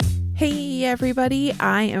Hey everybody,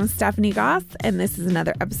 I am Stephanie Goss, and this is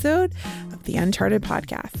another episode of the Uncharted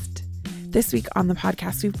Podcast. This week on the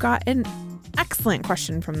podcast, we've got an excellent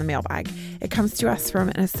question from the mailbag. It comes to us from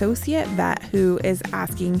an associate vet who is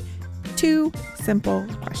asking two simple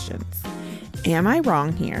questions. Am I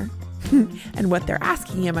wrong here? And what they're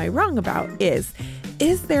asking am I wrong about is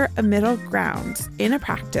there a middle ground in a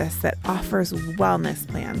practice that offers wellness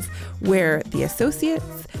plans where the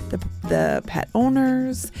associates, the pet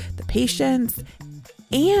owners, the patients,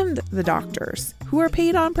 and the doctors who are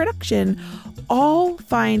paid on production all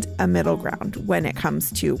find a middle ground when it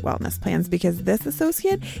comes to wellness plans? Because this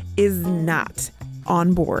associate is not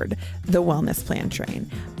on board the wellness plan train.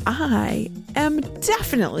 I am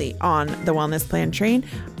definitely on the wellness plan train.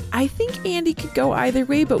 I think Andy could go either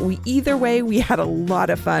way, but either way, we had a lot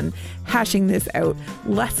of fun hashing this out.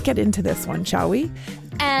 Let's get into this one, shall we?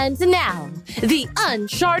 And now, the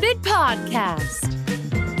Uncharted Podcast.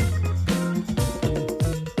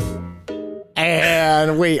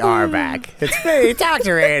 And we are back. It's me,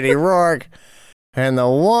 Dr. Andy Roark, and the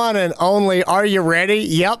one and only, are you ready?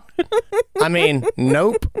 Yep.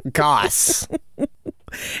 Nope, Goss.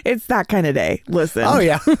 It's that kind of day. Listen. Oh,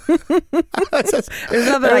 yeah. There's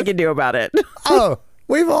nothing I can do about it. Oh,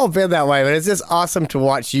 we've all been that way, but it's just awesome to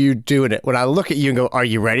watch you doing it. When I look at you and go, are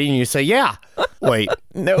you ready? And you say, yeah. Wait.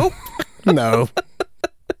 Nope. No.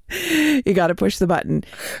 You got to push the button.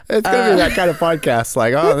 It's going to be that kind of podcast.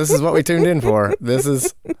 Like, oh, this is what we tuned in for. They'll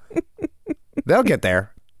get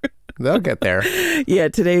there. They'll get there. Yeah,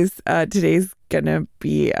 today's going to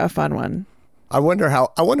be a fun one. I wonder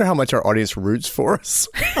how much our audience roots for us.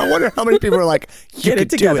 I wonder how many people are like, you can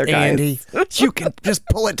do it, guys. Andy. You can just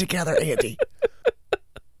pull it together, Andy.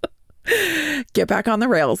 Get back on the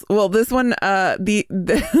rails. Well, this one,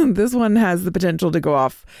 this one has the potential to go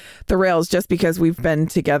off the rails just because we've been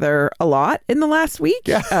together a lot in the last week.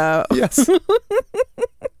 Yeah. Yes.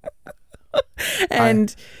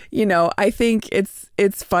 And I think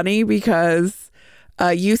it's funny because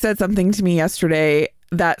you said something to me yesterday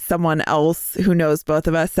that someone else who knows both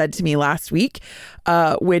of us said to me last week,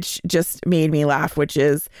 which just made me laugh, which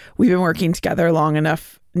is we've been working together long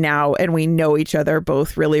enough now and we know each other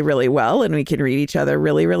both really, really well, and we can read each other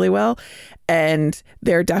really, really well. And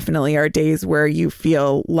there definitely are days where you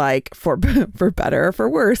feel like, for better or for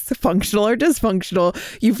worse, functional or dysfunctional,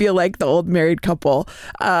 you feel like the old married couple.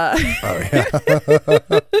 Oh,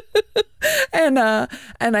 yeah. And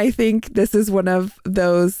I think this is one of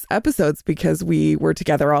those episodes because we were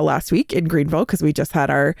together all last week in Greenville because we just had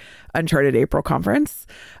our Uncharted April conference.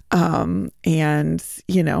 And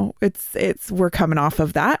we're coming off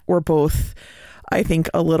of that. We're both, I think,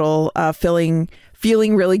 a little feeling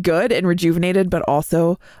really good and rejuvenated, but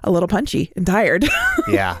also a little punchy and tired.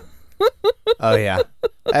 Yeah. Oh, yeah.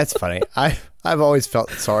 That's funny. I've always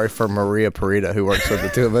felt sorry for Maria Parita, who works with the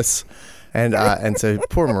two of us. And so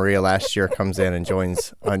poor Maria last year comes in and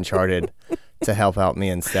joins Uncharted to help out me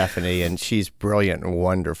and Stephanie, and she's brilliant and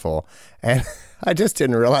wonderful. And I just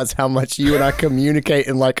didn't realize how much you and I communicate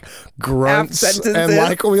in like grunts and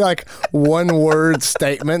like we like one word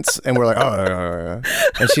statements, and we're like, oh,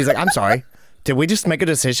 and she's like, I'm sorry, did we just make a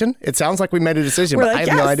decision? It sounds like we made a decision, but I have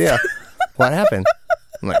no idea what happened.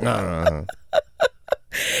 I'm like, no.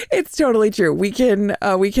 It's totally true. We can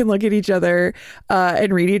look at each other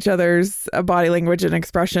and read each other's body language and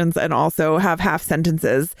expressions, and also have half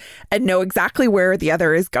sentences and know exactly where the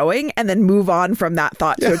other is going, and then move on from that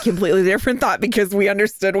thought to a completely different thought because we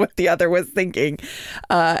understood what the other was thinking.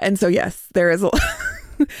 And so, yes, there's a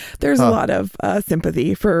lot of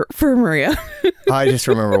sympathy for Maria. I just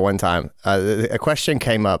remember one time a question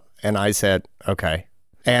came up, and I said, okay.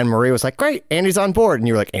 And Maria was like, great, Andy's on board. And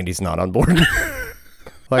you were like, Andy's not on board.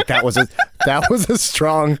 Like that was a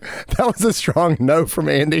strong no from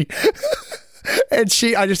Andy. And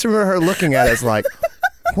I just remember her looking at us like,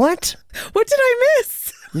 what? What did I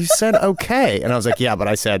miss? You said okay. And I was like, yeah, but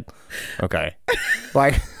I said okay.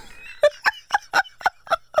 Like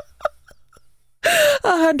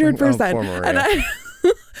 100%. And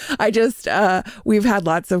I just we've had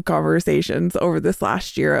lots of conversations over this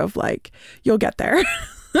last year of like, you'll get there.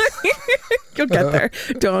 You'll get there.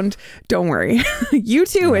 Don't worry. You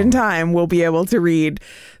too in time will be able to read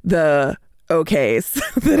the okays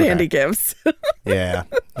that Andy gives. Yeah,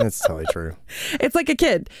 that's totally true. It's like a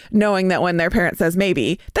kid knowing that when their parent says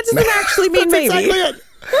maybe, that doesn't actually mean maybe. Exactly it.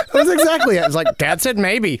 That's exactly it. It's like, Dad said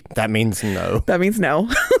maybe. That means no. That means no.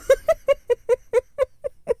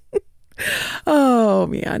 Oh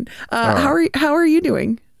man. How are you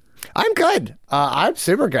doing? I'm good. I'm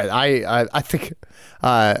super good. I think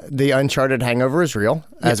the Uncharted hangover is real,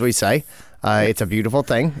 as we say. It's a beautiful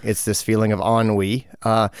thing. It's this feeling of ennui.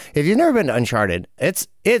 If you've never been to Uncharted, it's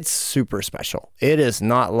super special. It is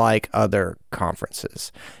not like other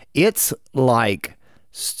conferences. It's like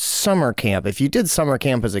summer camp. If you did summer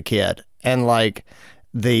camp as a kid and like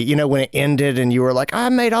when it ended and you were like, I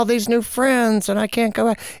made all these new friends and I can't go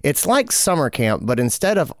back. It's like summer camp, but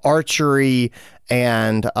instead of archery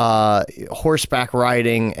and horseback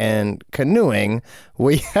riding and canoeing,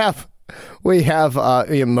 we have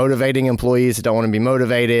motivating employees that don't want to be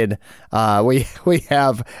motivated. We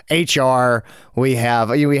have HR. We have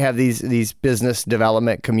these business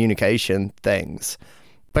development communication things.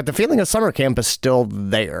 But the feeling of summer camp is still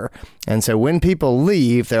there. And so when people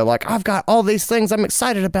leave, they're like, I've got all these things I'm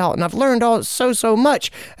excited about, and I've learned so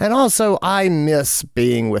much. And also, I miss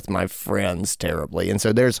being with my friends terribly. And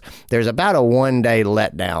so there's about a one-day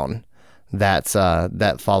letdown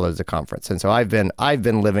that follows the conference. And so I've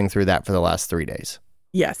been living through that for the last 3 days.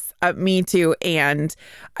 Yes, me too. And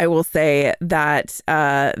I will say that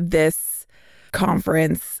this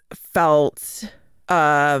conference felt...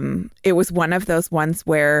 it was one of those ones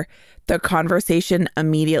where the conversation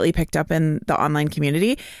immediately picked up in the online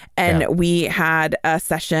community, and we had a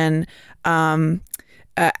session. It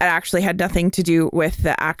actually had nothing to do with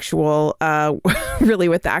the actual,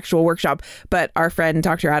 workshop, but our friend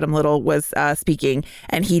Dr. Adam Little was speaking,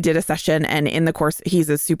 and he did a session. And in the course, he's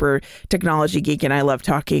a super technology geek, and I love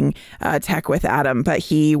talking tech with Adam. But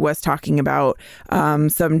he was talking about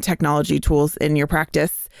some technology tools in your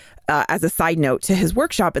practice. As a side note to his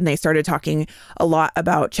workshop, and they started talking a lot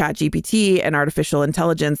about ChatGPT and artificial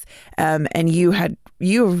intelligence. And you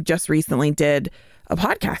just recently did a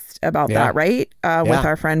podcast about that, right? With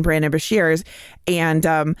our friend Brandon Bashir's. And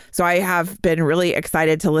so I have been really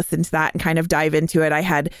excited to listen to that and kind of dive into it. I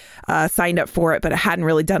had signed up for it, but I hadn't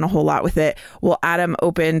really done a whole lot with it. Well, Adam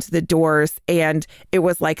opened the doors, and it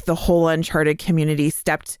was like the whole Uncharted community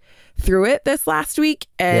stepped through it this last week.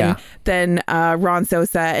 And then Ron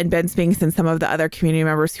Sosa and Ben Spinks and some of the other community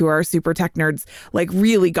members who are super tech nerds like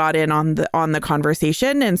really got in on the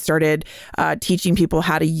conversation and started teaching people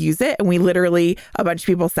how to use it. And we literally, a bunch of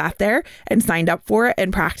people sat there and signed up for it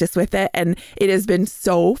and practiced with it. And it has been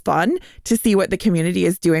so fun to see what the community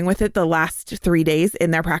is doing with it the last 3 days in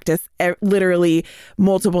their practice. Literally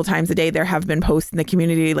multiple times a day, there have been posts in the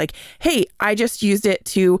community like, hey, I just used it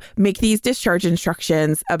to make these discharge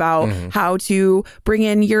instructions about how to bring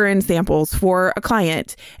in urine samples for a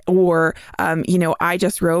client, or I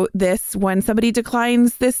just wrote this when somebody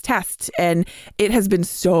declines this test. And it has been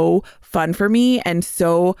so fun for me and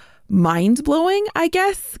so mind-blowing, I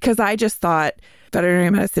guess, because I just thought veterinary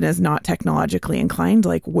medicine is not technologically inclined.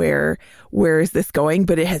 Like, where is this going?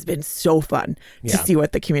 But it has been so fun to see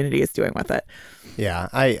what the community is doing with it. Yeah,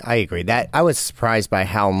 I agree. That I was surprised by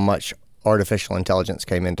how much artificial intelligence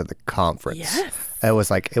came into the conference. Yes. It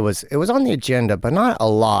was like it was on the agenda, but not a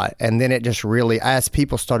lot. And then it just really, as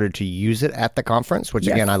people started to use it at the conference, which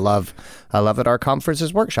again I love that our conference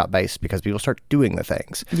is workshop based because people start doing the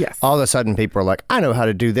things. Yes. All of a sudden, people are like, I know how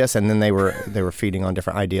to do this, and then they were feeding on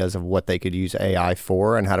different ideas of what they could use AI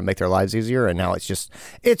for and how to make their lives easier. And now it's just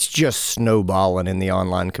snowballing in the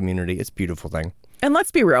online community. It's a beautiful thing. And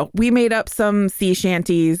let's be real, we made up some sea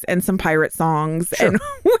shanties and some pirate songs, and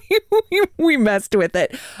we messed with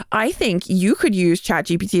it. I think you could use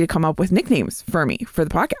ChatGPT to come up with nicknames for me for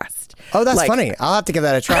the podcast. Oh, that's funny. I'll have to give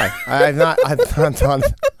that a try. I've not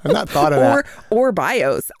thought of that. Or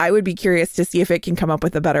bios. I would be curious to see if it can come up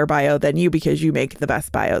with a better bio than you, because you make the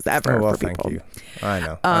best bios ever for people. Thank you. I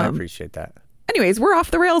know. I appreciate that. Anyways, we're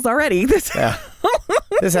off the rails already. This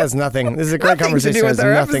has nothing. This is a great conversation. It has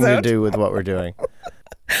nothing to do with what we're doing.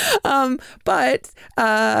 But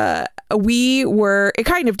it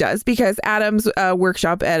kind of does, because Adam's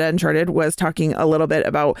workshop at Uncharted was talking a little bit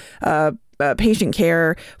about patient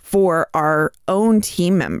care for our own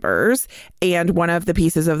team members. And one of the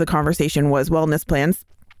pieces of the conversation was wellness plans.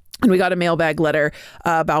 And we got a mailbag letter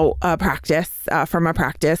about a practice from a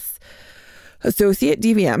practice associate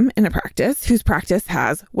DVM in a practice whose practice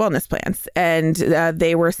has wellness plans. And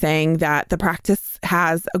they were saying that the practice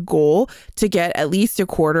has a goal to get at least a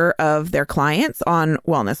quarter of their clients on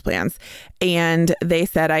wellness plans. And they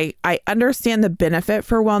said, I understand the benefit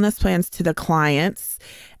for wellness plans to the clients.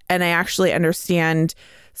 And I actually understand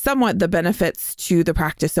somewhat the benefits to the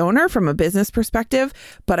practice owner from a business perspective,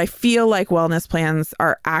 but I feel like wellness plans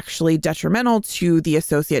are actually detrimental to the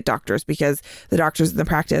associate doctors because the doctors in the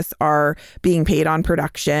practice are being paid on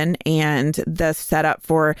production, and the setup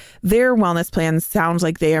for their wellness plans sounds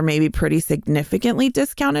like they are maybe pretty significantly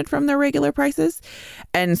discounted from their regular prices.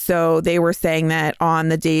 And so they were saying that on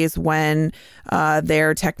the days when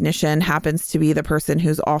their technician happens to be the person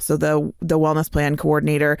who's also the wellness plan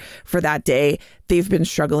coordinator for that day, they've been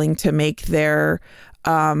struggling to make their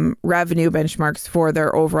revenue benchmarks for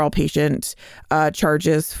their overall patient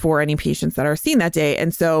charges for any patients that are seen that day.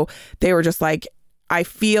 And so they were just like, I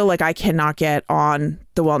feel like I cannot get on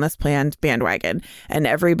the wellness plan bandwagon. And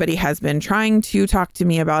everybody has been trying to talk to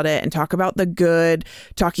me about it and talk about the good,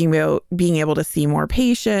 talking about being able to see more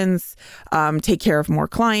patients, take care of more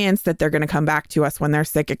clients, that they're going to come back to us when they're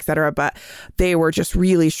sick, et cetera. But they were just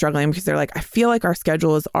really struggling because they're like, I feel like our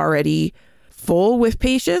schedule is already full with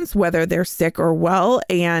patients, whether they're sick or well.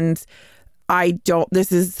 And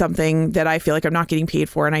this is something that I feel like I'm not getting paid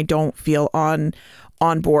for, and I don't feel on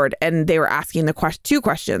board. And they were asking the two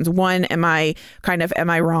questions. One, am I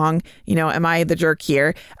wrong? Am I the jerk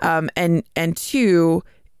here? And two,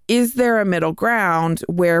 is there a middle ground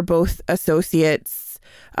where both associates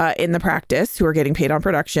in the practice who are getting paid on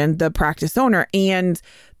production, the practice owner and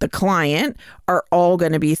the client are all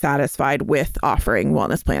going to be satisfied with offering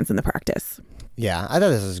wellness plans in the practice? Yeah, I thought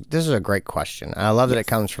this is a great question. I love that it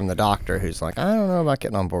comes from the doctor who's like, I don't know about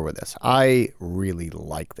getting on board with this. I really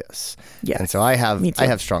like this. Yeah. And so I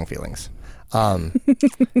have strong feelings. And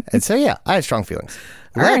so yeah, I have strong feelings.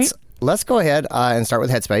 Let's go ahead and start with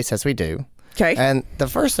Headspace, as we do. Okay. And the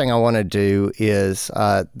first thing I want to do is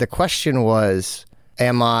the question was,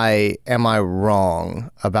 am I wrong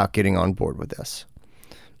about getting on board with this?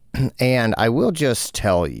 And I will just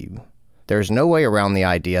tell you, there's no way around the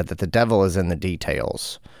idea that the devil is in the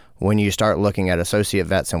details when you start looking at associate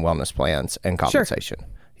vets and wellness plans and compensation.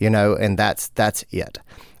 Sure. And that's it.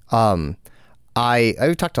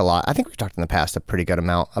 I've talked a lot. I think we've talked in the past a pretty good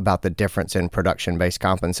amount about the difference in production-based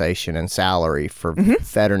compensation and salary for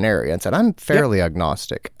veterinarians, and I'm fairly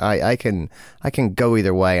agnostic. I can go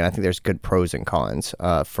either way, and I think there's good pros and cons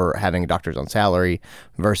for having doctors on salary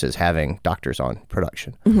versus having doctors on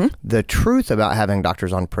production. Mm-hmm. The truth about having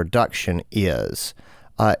doctors on production is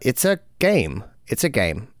it's a game. It's a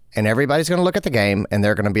game. And everybody's going to look at the game, and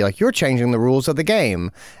they're going to be like, you're changing the rules of the game.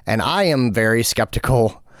 And I am very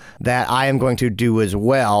skeptical that I am going to do as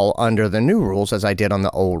well under the new rules as I did on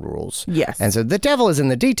the old rules. Yes. And so the devil is in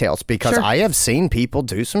the details, because I have seen people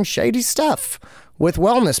do some shady stuff with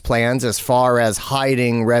wellness plans as far as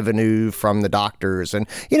hiding revenue from the doctors and,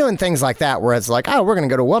 and things like that, where it's like, oh, we're going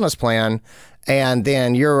to go to a wellness plan, and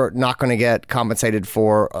then you're not going to get compensated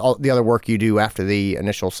for all the other work you do after the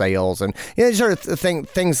initial sales, and sort of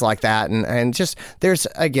things like that. And just there's,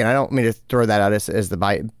 again, I don't mean to throw that out as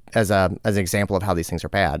an example of how these things are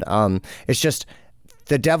bad. It's just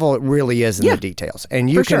the devil really is in the details, and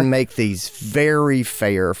you can make these very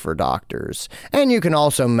fair for doctors, and you can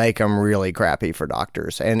also make them really crappy for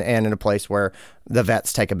doctors, and in a place where the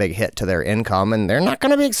vets take a big hit to their income, and they're not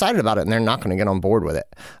going to be excited about it, and they're not going to get on board with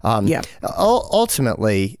it.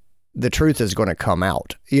 Ultimately, the truth is going to come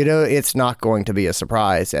out. It's not going to be a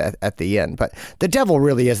surprise at the end. But the devil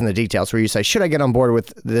really is in the details, where you say, should I get on board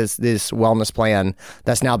with this wellness plan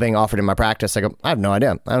that's now being offered in my practice? I go, I have no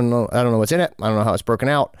idea. I don't know what's in it. I don't know how it's broken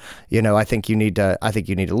out. I think you need to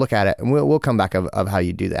look at it, and we'll come back of how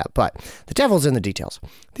you do that. But the devil's in the details.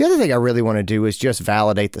 The other thing I really want to do is just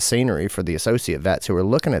validate the scenery for the associate vets who are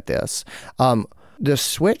looking at this. The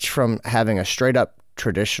switch from having a straight up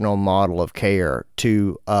traditional model of care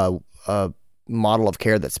to a model of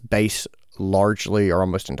care that's based largely or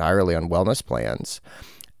almost entirely on wellness plans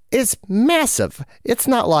is massive. It's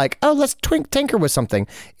not like, oh, let's tinker with something.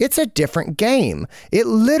 It's a different game. It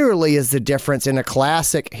literally is the difference in a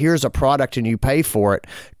classic, here's a product and you pay for it,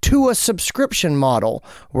 to a subscription model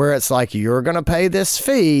where it's like, you're going to pay this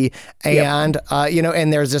fee, and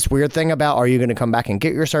and there's this weird thing about, are you going to come back and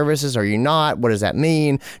get your services? Are you not? What does that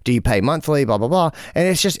mean? Do you pay monthly? Blah, blah, blah. And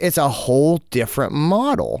it's a whole different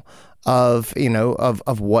model of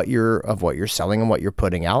what you're selling and what you're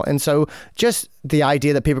putting out. And so just the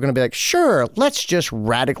idea that people are going to be like, sure, let's just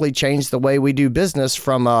radically change the way we do business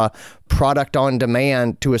from a product on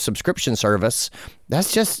demand to a subscription service,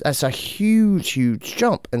 that's a huge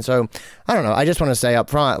jump. And so I don't know, I just want to say up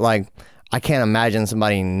front, like, I can't imagine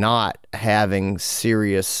somebody not having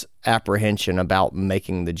serious apprehension about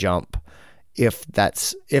making the jump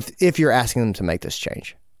if you're asking them to make this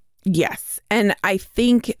change. Yes. And I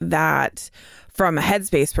think that from a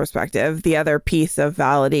headspace perspective, the other piece of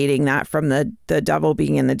validating that from the devil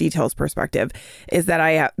being in the details perspective is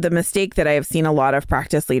that the mistake that I have seen a lot of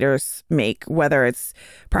practice leaders make, whether it's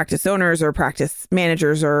practice owners or practice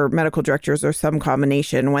managers or medical directors or some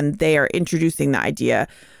combination, when they are introducing the idea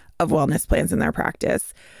of wellness plans in their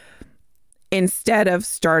practice, instead of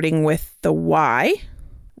starting with the why,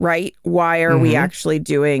 right? Why are we actually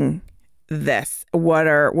doing this? What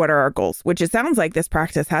are our goals? Which it sounds like this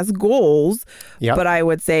practice has goals, but I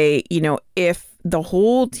would say, if the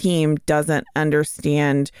whole team doesn't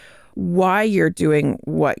understand why you're doing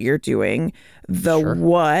what you're doing, the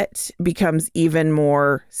what becomes even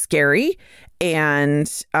more scary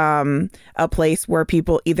and a place where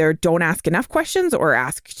people either don't ask enough questions or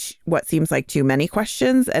ask what seems like too many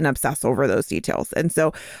questions and obsess over those details. And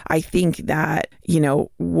so I think that,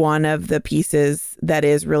 one of the pieces that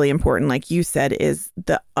is really important, like you said, is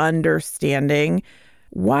the understanding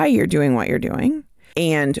why you're doing what you're doing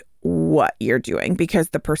and what you're doing, because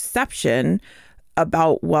the perception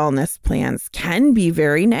about wellness plans can be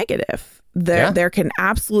very negative. There can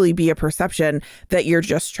absolutely be a perception that you're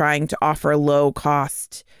just trying to offer low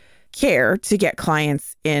cost care to get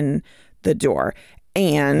clients in the door.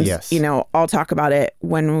 And, I'll talk about it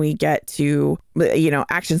when we get to,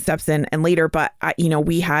 action steps and later. But, I'm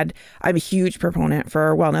a huge proponent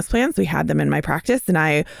for wellness plans. We had them in my practice. And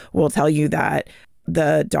I will tell you that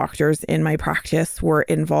the doctors in my practice were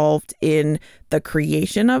involved in the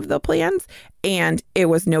creation of the plans, and it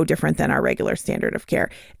was no different than our regular standard of care.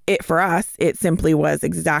 For us, it simply was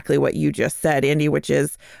exactly what you just said, Andy, which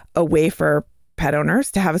is a way for pet owners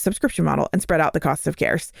to have a subscription model and spread out the cost of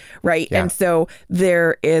cares, right? Yeah. And so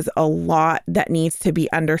there is a lot that needs to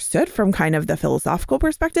be understood from kind of the philosophical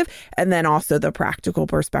perspective and then also the practical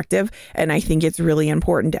perspective. And I think it's really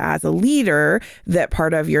important as a leader that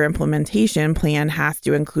part of your implementation plan has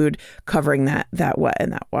to include covering that what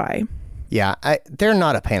and that why. Yeah, they're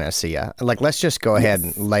not a panacea. Like, let's just go ahead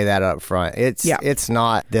and lay that up front. It's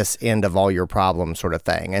not this end of all your problems sort of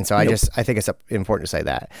thing. And so I think it's important to say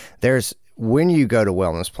that. When you go to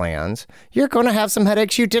wellness plans, you're going to have some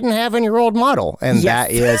headaches you didn't have in your old model. And that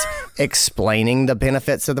is explaining the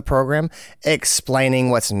benefits of the program, explaining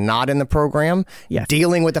what's not in the program,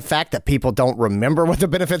 dealing with the fact that people don't remember what the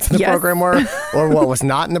benefits of the program were or what was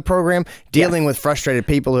not in the program, dealing with frustrated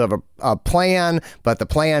people who have a plan, but the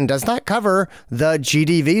plan does not cover the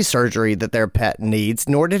GDV surgery that their pet needs,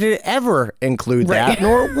 nor did it ever include that,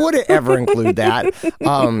 nor would it ever include that.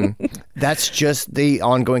 That's just the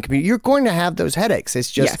ongoing community. You're going to have those headaches.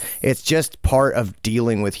 It's just part of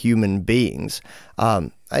dealing with human beings.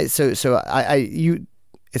 It's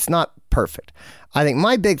not perfect. I think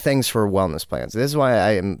my big things for wellness plans, this is why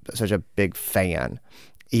I am such a big fan,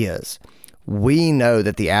 is we know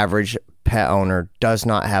that the average pet owner does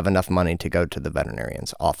not have enough money to go to the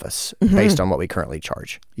veterinarian's office based on what we currently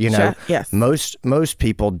charge. Most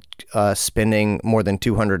people spending more than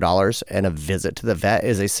 $200 in a visit to the vet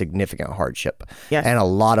is a significant hardship. Yes. And a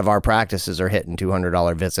lot of our practices are hitting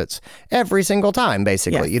 $200 visits every single time,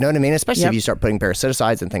 basically. Yes. You know what I mean? Especially if you start putting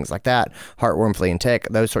parasiticides and things like that, heartworm, flea, and tick,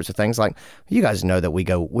 those sorts of things. Like, you guys know that we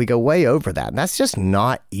go way over that. And that's just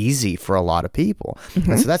not easy for a lot of people.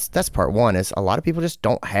 And so that's part one, is a lot of people just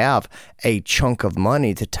don't have a chunk of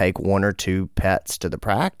money to take one or two pets to the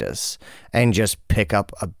practice and just pick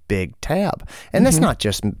up a big tab. And that's not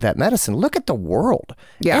just vet medicine. Look at the world.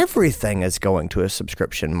 Yeah. Everything is going to a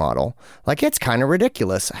subscription model. Like, it's kind of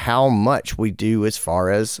ridiculous how much we do as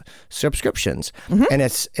far as subscriptions. And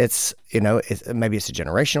it's maybe it's a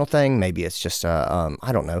generational thing. Maybe it's just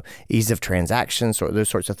ease of transactions or those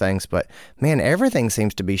sorts of things. But man, everything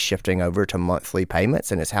seems to be shifting over to monthly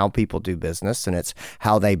payments, and it's how people do business, and it's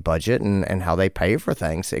how they budget and how they pay for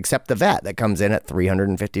things, except the vet that comes in at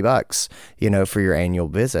 $350, for your annual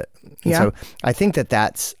visit. And so I think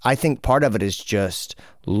I think part of it is just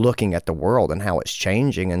looking at the world and how it's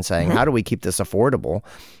changing and saying, how do we keep this affordable?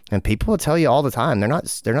 And people will tell you all the time, they're not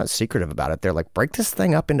secretive about it. They're like, break this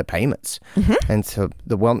thing up into payments. And so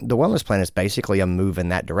the wellness plan is basically a move in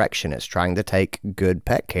that direction. It's trying to take good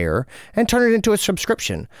pet care and turn it into a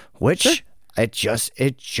subscription, which it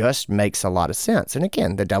just makes a lot of sense. And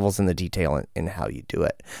again, the devil's in the detail in how you do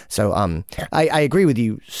it. So I agree with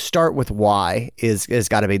you. Start with why is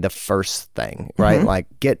got to be the first thing, right? Like,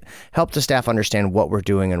 help the staff understand what we're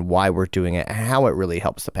doing and why we're doing it and how it really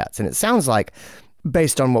helps the pets. And it sounds like,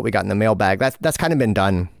 based on what we got in the mailbag, that's kind of been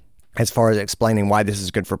done as far as explaining why this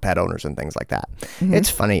is good for pet owners and things like that. It's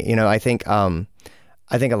funny, I think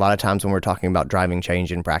I think a lot of times when we're talking about driving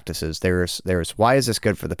change in practices, there's why is this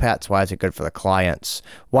good for the pets? Why is it good for the clients?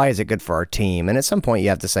 Why is it good for our team? And at some point you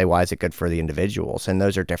have to say, why is it good for the individuals? And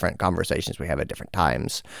those are different conversations we have at different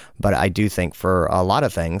times. But I do think for a lot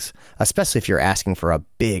of things, especially if you're asking for a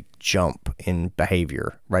big jump in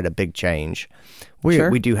behavior, right? A big change,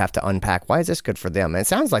 we do have to unpack why is this good for them. And it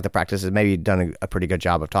sounds like the practice has maybe done a pretty good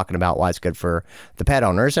job of talking about why it's good for the pet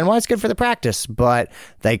owners and why it's good for the practice, but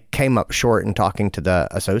they came up short in talking to the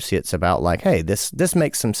associates about like, hey, this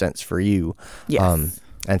makes some sense for you. Yes.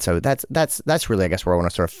 And so that's really, I guess, where I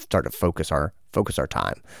want to sort of start to focus our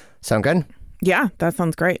time. Sound good? Yeah, that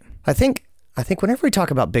sounds great. I think whenever we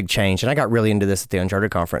talk about big change, and I got really into this at the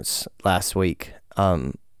Uncharted conference last week,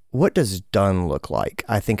 what does done look like?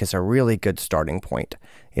 I think is a really good starting point.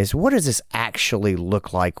 Is what does this actually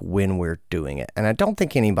look like when we're doing it? And I don't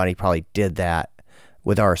think anybody probably did that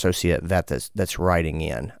with our associate vet that's writing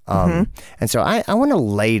in. And so I want to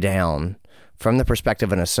lay down from the perspective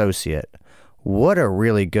of an associate what a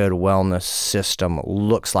really good wellness system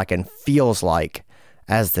looks like and feels like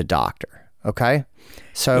as the doctor. Okay?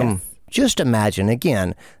 So just imagine,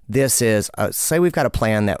 again, this is, say we've got a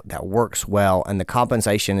plan that works well and the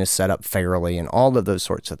compensation is set up fairly and all of those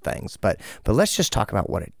sorts of things. But let's just talk about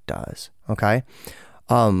what it does, okay?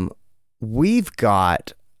 We've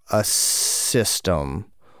got a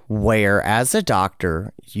system where, as a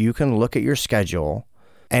doctor, you can look at your schedule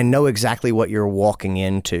and know exactly what you're walking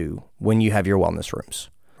into when you have your wellness rooms.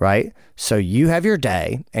 Right? So you have your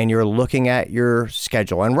day and you're looking at your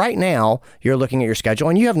schedule. And right now you're looking at your schedule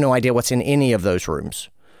and you have no idea what's in any of those rooms.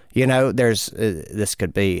 You know, there's, this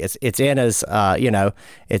could be, it's in as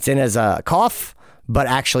a cough, but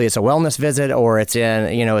actually it's a wellness visit, or it's in,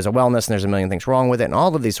 as a wellness and there's a million things wrong with it and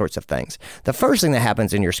all of these sorts of things. The first thing that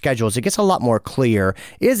happens in your schedule is it gets a lot more clear.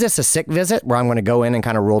 Is this a sick visit where I'm going to go in and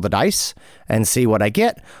kind of roll the dice and see what I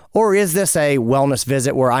get? Or is this a wellness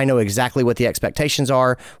visit where I know exactly what the expectations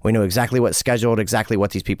are? We know exactly what's scheduled, exactly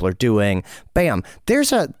what these people are doing. Bam.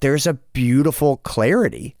 There's a beautiful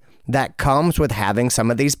clarity that comes with having some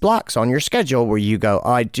of these blocks on your schedule where you go,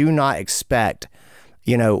 I do not expect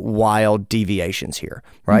wild deviations here,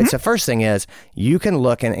 right? So first thing is you can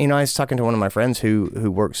look, and I was talking to one of my friends who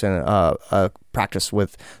works in a practice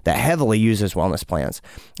that heavily uses wellness plans,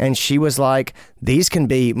 and she was like, these can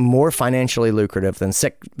be more financially lucrative than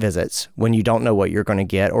sick visits when you don't know what you're going to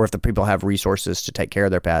get, or if the people have resources to take care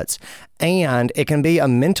of their pets. And it can be a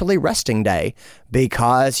mentally resting day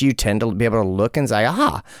because you tend to be able to look and say,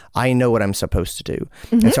 aha, I know what I'm supposed to do.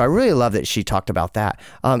 And so I really love that she talked about that.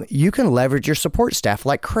 You can leverage your support staff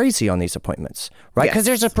like crazy on these appointments, right? Because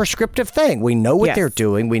there's a prescriptive thing. We know what they're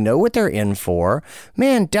doing. We know what they're in for.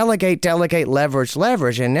 Man, delegate,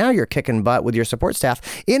 leverage. And now you're kicking butt with your support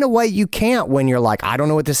staff in a way you can't when you're like, I don't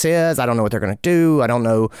know what this is. I don't know what they're going to do. I don't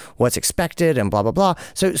know what's expected and blah, blah, blah.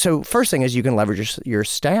 So first thing is you can leverage your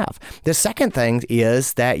staff. The second thing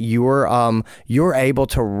is that you're able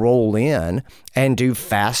to roll in and do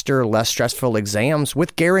faster, less stressful exams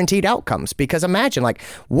with guaranteed outcomes. Because imagine, like,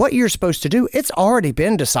 what you're supposed to do, it's already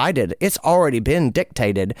been decided. It's already been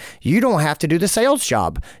dictated. You don't have to do the sales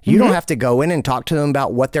job. You don't have to go in and talk to them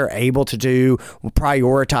about what they're able to do,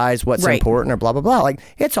 prioritize what's important, or blah, blah, blah. Like,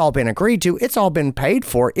 it's all been agreed to. It's all been paid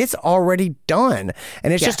for. It's already done.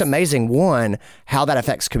 And it's just amazing, one, how that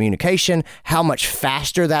affects communication, how much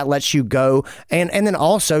faster that lets you go, and then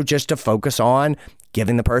also just to focus on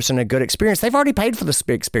giving the person a good experience. They've already paid for the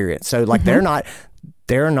experience. So like they're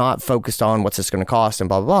not focused on what's this going to cost and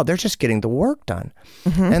blah, blah, blah. They're just getting the work done.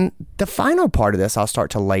 And the final part of this I'll start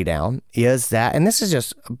to lay down is that, and this is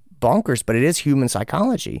just bonkers, but it is human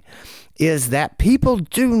psychology, is that people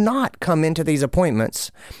do not come into these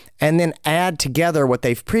appointments and then add together what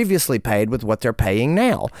they've previously paid with what they're paying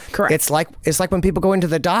now. Correct. It's like when people go into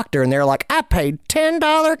the doctor and they're like, I paid $10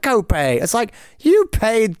 copay. It's like, you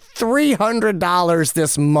paid $300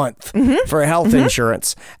 this month for health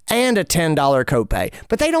insurance and a $10 copay.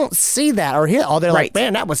 But they don't see that or hear, they're like,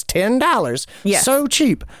 man, that was $10. Yes. So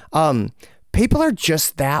cheap. People are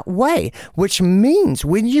just that way, which means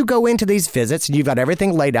when you go into these visits and you've got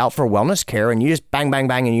everything laid out for wellness care and you just bang, bang,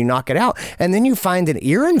 bang, and you knock it out, and then you find an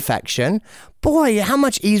ear infection, boy, how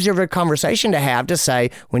much easier of a conversation to have to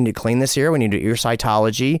say, we need to clean this ear, we need to do ear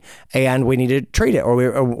cytology, and we need to treat it,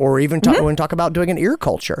 or even talk about doing an ear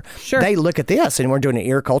culture. Sure. They look at this and we're doing an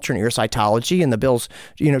ear culture and ear cytology and the bill's,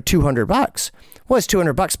 $200. Well, it's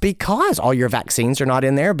 $200 because all your vaccines are not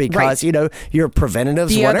in there, because, your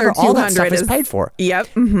preventatives, whatever, all that stuff is paid for. Yep.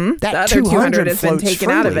 That the other 200 has been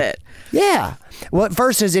taken out of it. Yeah. Well,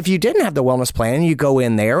 versus if you didn't have the wellness plan, you go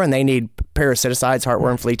in there and they need parasiticides,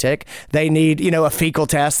 heartworm, flea tick. They need, a fecal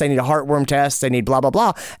test. They need a heartworm test. They need blah, blah,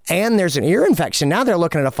 blah. And there's an ear infection. Now they're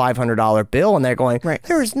looking at a $500 bill and they're going,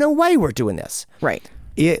 there is no way we're doing this. Right.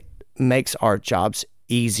 It makes our jobs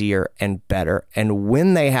easier and better. And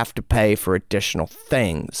when they have to pay for additional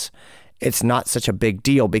things, it's not such a big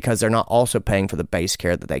deal because they're not also paying for the base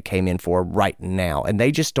care that they came in for right now. And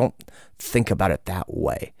they just don't think about it that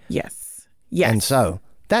way. Yes. And so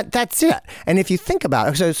that's it. And if you think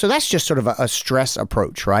about it, so that's just sort of a stress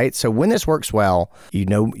approach, right? So when this works well, you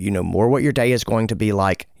know more what your day is going to be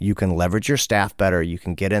like. You can leverage your staff better. You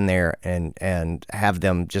can get in there and have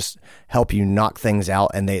them just help you knock things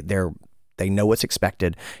out, and they know what's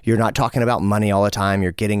expected. You're not talking about money all the time.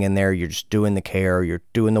 You're getting in there. You're just doing the care. You're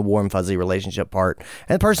doing the warm, fuzzy relationship part.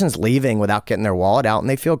 And the person's leaving without getting their wallet out, and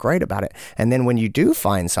they feel great about it. And then when you do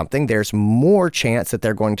find something, there's more chance that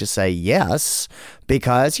they're going to say yes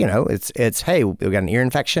because, it's hey, we've got an ear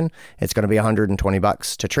infection. It's going to be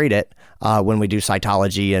 $120 to treat it when we do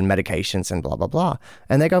cytology and medications and blah, blah, blah.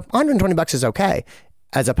 And they go, $120 is okay,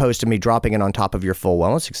 as opposed to me dropping it on top of your full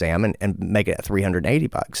wellness exam and making it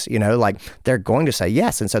 $380. They're going to say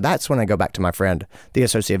yes. And so that's when I go back to my friend, the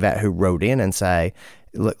associate vet, who wrote in and say,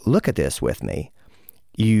 look at this with me.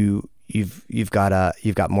 You've got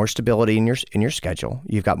more stability in your schedule.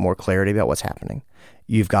 You've got more clarity about what's happening.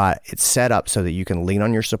 You've got it set up so that you can lean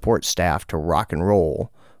on your support staff to rock and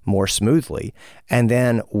roll more smoothly. And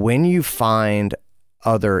then when you find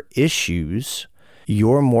other issues,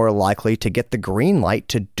 you're more likely to get the green light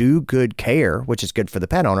to do good care, which is good for the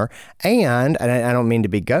pet owner. And I don't mean to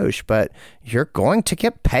be gauche, but you're going to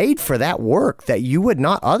get paid for that work that you would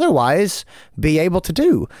not otherwise be able to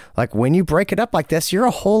do. Like when you break it up like this, you're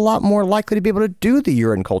a whole lot more likely to be able to do the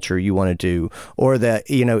urine culture you want to do, or the,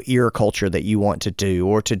 ear culture that you want to do,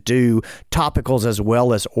 or to do topicals as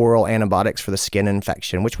well as oral antibiotics for the skin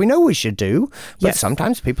infection, which we know we should do. But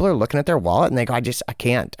sometimes people are looking at their wallet and they go, I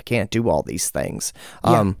can't do all these things.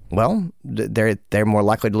 Well, they're more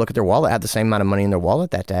likely to look at their wallet, have the same amount of money in their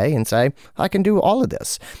wallet that day, and say, I can do all of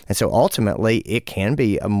this. And so ultimately, it can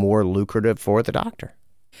be a more lucrative for the doctor.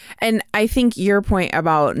 And I think your point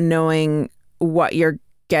about knowing what you're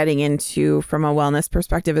getting into from a wellness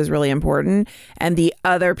perspective is really important. And the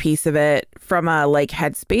other piece of it from a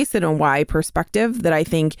headspace and a why perspective that I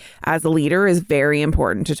think as a leader is very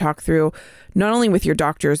important to talk through, not only with your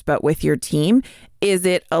doctors, but with your team, is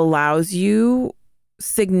it allows you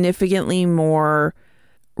significantly more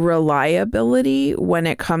reliability when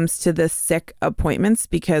it comes to the sick appointments,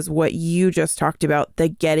 because what you just talked about, the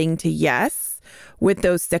getting to yes with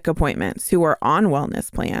those sick appointments who are on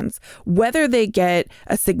wellness plans, whether they get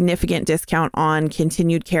a significant discount on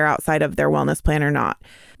continued care outside of their wellness plan or not,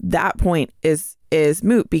 that point is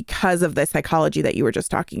moot because of the psychology that you were just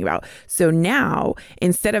talking about. So now,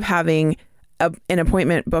 instead of having an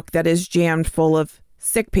appointment book that is jammed full of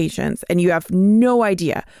sick patients and you have no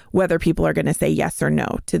idea whether people are going to say yes or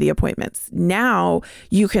no to the appointments, now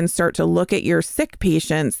you can start to look at your sick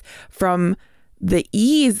patients from the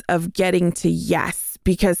ease of getting to yes,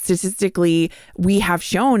 because statistically we have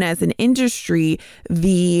shown as an industry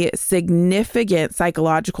the significant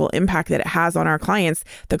psychological impact that it has on our clients.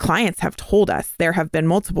 The clients have told us, there have been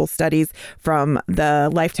multiple studies, from the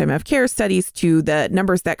lifetime of care studies to the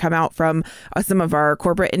numbers that come out from some of our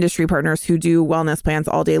corporate industry partners who do wellness plans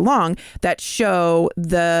all day long, that show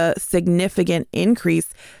the significant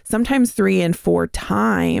increase, sometimes 3 and 4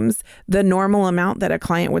 times the normal amount that a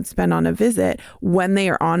client would spend on a visit when they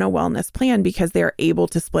are on a wellness plan, because they're able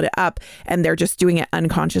to split it up and they're just doing it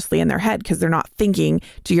unconsciously in their head because they're not thinking,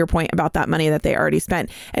 to your point, about that money that they already spent.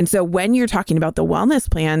 And so when you're talking about the wellness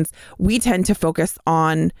plans, we tend to focus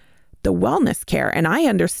on the wellness care. And I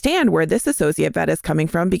understand where this associate vet is coming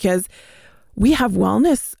from, because we have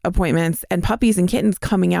wellness appointments and puppies and kittens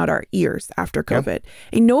coming out our ears after COVID. Yep.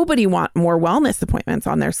 And nobody want more wellness appointments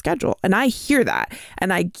on their schedule. And I hear that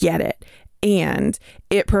and I get it. And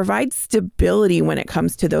it provides stability when it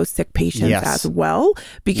comes to those sick patients as well,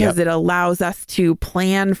 because it allows us to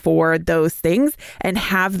plan for those things and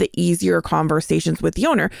have the easier conversations with the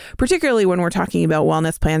owner, particularly when we're talking about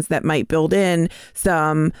wellness plans that might build in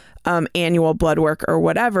some annual blood work or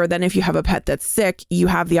whatever. Then if you have a pet that's sick, you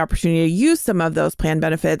have the opportunity to use some of those plan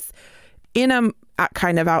benefits in a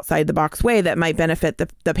kind of outside the box way that might benefit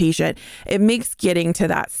the patient. It makes getting to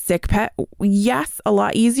that sick pet, a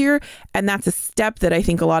lot easier. And that's a step that I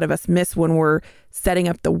think a lot of us miss when we're setting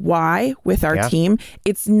up the why with our team.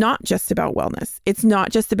 It's not just about wellness. It's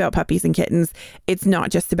not just about puppies and kittens. It's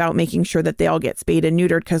not just about making sure that they all get spayed and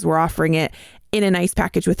neutered because we're offering it in a nice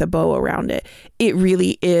package with a bow around it. It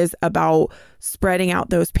really is about spreading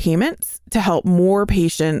out those payments to help more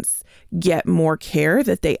patients get more care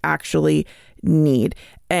that they actually need.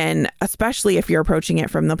 And especially if you're approaching it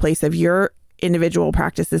from the place of your individual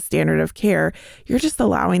practice's standard of care, you're just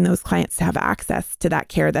allowing those clients to have access to that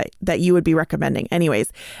care that you would be recommending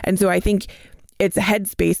anyways. And so I think it's a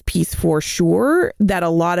headspace piece for sure that a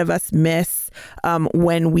lot of us miss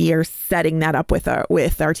when we are setting that up with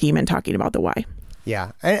our team and talking about the why.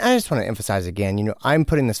 Yeah. And I just want to emphasize again, I'm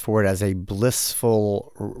putting this forward as a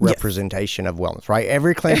blissful representation of wellness, right?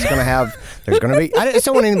 Every clinic's going to have, there's going to be, I just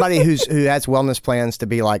don't want anybody who has wellness plans to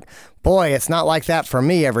be like, boy, it's not like that for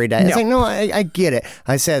me every day. It's like, no, I get it.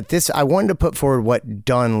 I said I wanted to put forward what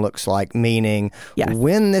done looks like, meaning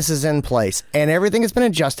when this is in place and everything has been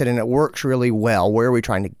adjusted and it works really well, where are we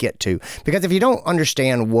trying to get to? Because if you don't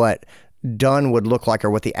understand what done would look like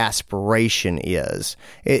or what the aspiration is,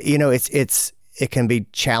 it can be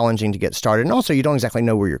challenging to get started. And also, you don't exactly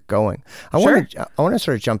know where you're going. I want to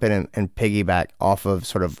sort of jump in and piggyback off of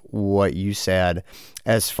sort of what you said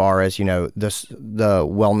as far as, the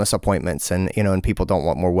wellness appointments and people don't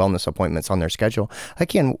want more wellness appointments on their schedule.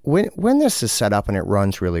 Again, when this is set up and it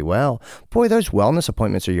runs really well, boy, those wellness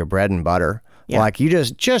appointments are your bread and butter. Yeah. Like you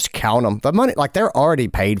just count them. The money, like they're already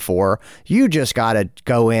paid for. You just got to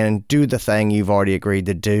go in and do the thing you've already agreed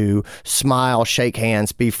to do. Smile, shake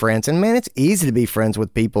hands, be friends. And man, it's easy to be friends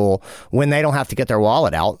with people when they don't have to get their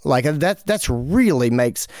wallet out. Like that's really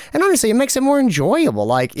makes, and honestly, it makes it more enjoyable.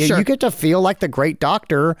 Like you get to feel like the great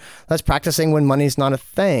doctor that's practicing when money's not a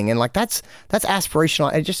thing. And like that's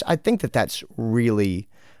aspirational. I think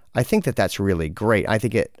that's really great. I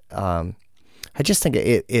think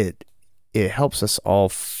it helps us all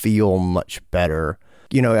feel much better,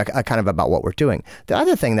 kind of about what we're doing. The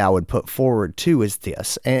other thing that I would put forward too is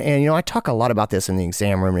this, and I talk a lot about this in the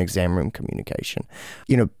exam room communication.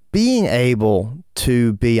 Being able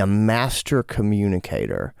to be a master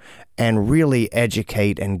communicator and really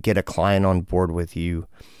educate and get a client on board with you,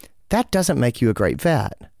 that doesn't make you a great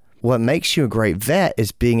vet. What makes you a great vet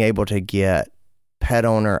is being able to get pet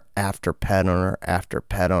owner after pet owner after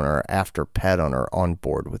pet owner after pet owner on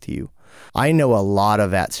board with you. I know a lot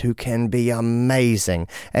of vets who can be amazing.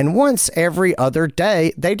 And once every other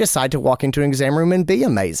day, they decide to walk into an exam room and be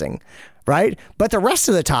amazing, right? But the rest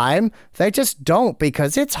of the time, they just don't,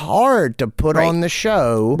 because it's hard to put on the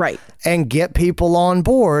show and get people on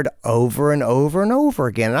board over and over and over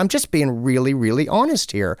again. And I'm just being really, really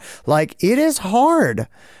honest here. Like, it is hard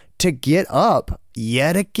to get up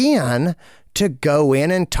yet again to go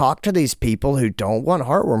in and talk to these people who don't want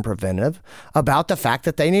heartworm preventive about the fact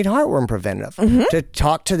that they need heartworm preventive. Mm-hmm. To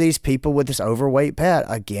talk to these people with this overweight pet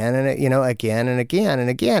again and again and again and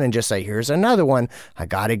again, and just say, here's another one. I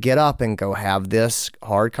got to get up and go have this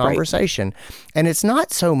hard conversation. Right. And it's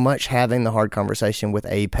not so much having the hard conversation with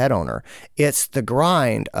a pet owner. It's the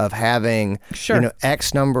grind of having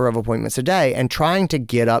X number of appointments a day and trying to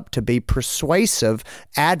get up to be persuasive,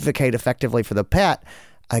 advocate effectively for the pet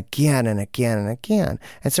again and again and again.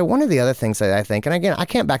 And so one of the other things that I think, and again, I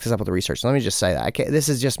can't back this up with the research, so let me just say that. This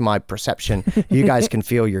is just my perception. You guys can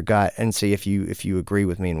feel your gut and see if you agree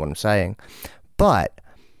with me in what I'm saying. But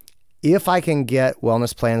if I can get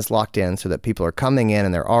wellness plans locked in so that people are coming in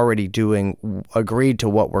and they're already agreed to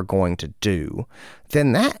what we're going to do,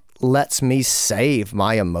 then that lets me save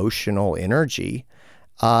my emotional energy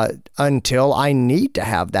until I need to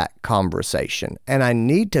have that conversation, and I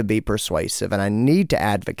need to be persuasive, and I need to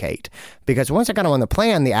advocate, because once I got them on the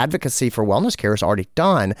plan, the advocacy for wellness care is already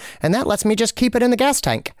done, and that lets me just keep it in the gas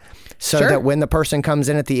tank so that when the person comes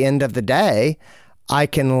in at the end of the day, I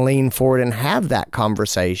can lean forward and have that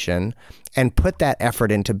conversation and put that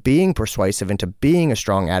effort into being persuasive, into being a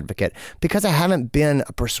strong advocate, because I haven't been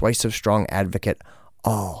a persuasive, strong advocate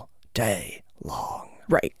all day long.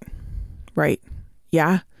 Right.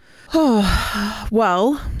 Yeah.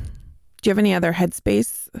 Well, do you have any other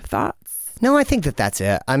headspace thoughts? No, I think that's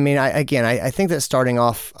it. I mean, I think that starting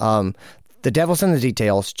off, the devil's in the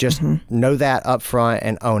details. Just know that up front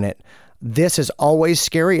and own it. This is always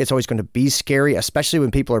scary. It's always going to be scary, especially when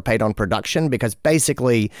people are paid on production, because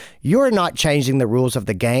basically you're not changing the rules of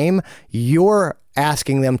the game. You're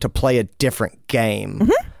asking them to play a different game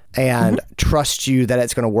and trust you that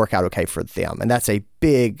it's going to work out okay for them. And that's a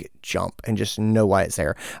big jump, and just know why it's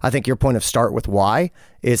there. I think your point of start with why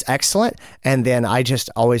is excellent. And then I just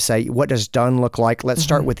always say, what does done look like? Let's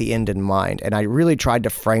start with the end in mind. And I really tried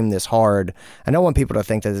to frame this hard. I don't want people to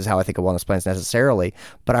think that this is how I think of wellness plans necessarily,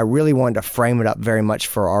 but I really wanted to frame it up very much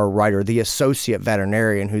for our writer, the associate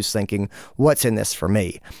veterinarian, who's thinking, what's in this for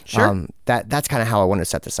me? Sure. That's kind of how I want to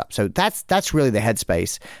set this up. So that's really the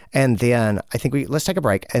headspace. And then I think let's take a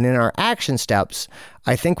break. And in our action steps,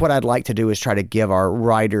 I think what I'd like to do is try to give our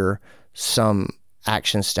writer some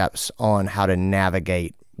action steps on how to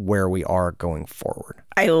navigate where we are going forward.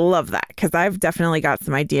 I love that, because I've definitely got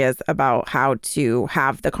some ideas about how to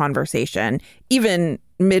have the conversation, even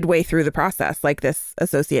midway through the process, like this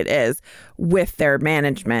associate is, with their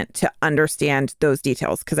management to understand those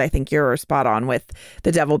details. Because I think you're spot on with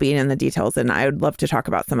the devil being in the details. And I would love to talk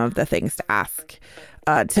about some of the things to ask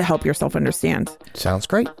to help yourself understand. Sounds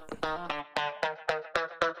great.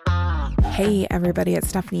 Hey everybody, it's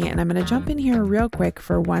Stephanie, and I'm going to jump in here real quick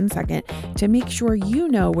for 1 second to make sure you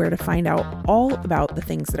know where to find out all about the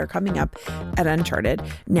things that are coming up at Uncharted.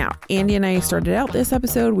 Now, Andy and I started out this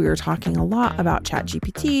episode, we were talking a lot about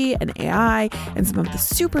ChatGPT and AI and some of the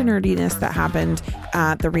super nerdiness that happened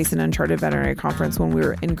at the recent Uncharted Veterinary Conference when we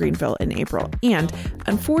were in Greenville in April. And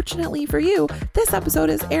unfortunately for you, this episode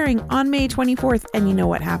is airing on May 24th. And you know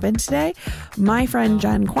what happened today? My friend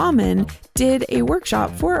Jen Qualman did a workshop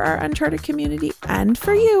for our Uncharted community and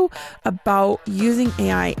for you about using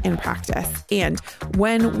AI in practice. And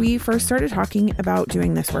when we first started talking about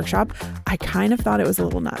doing this workshop, I kind of thought it was a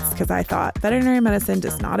little nuts, because I thought veterinary medicine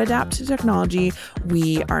does not adapt to technology.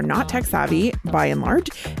 We are not tech savvy by and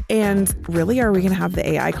large. And really, are we going to have the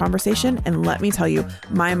AI conversation? And let me tell you,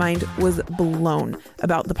 my mind was blown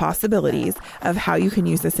about the possibilities of how you can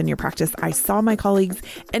use this in your practice. I saw my colleagues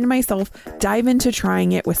and myself dive into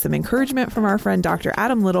trying it with some encouragement from our friend Dr.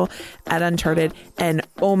 Adam Little at Uncharted. And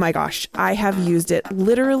oh my gosh, I have used it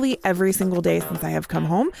literally every single day since I have come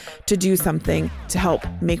home to do something to help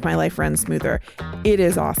make my life run smoother. It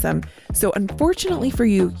is awesome. So unfortunately for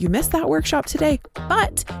you, you missed that workshop today,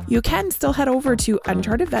 but you can still head over to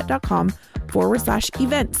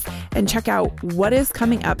unchartedvet.com/events and check out what is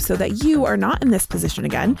coming up so that you are not in this position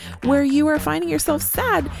again, where you are finding yourself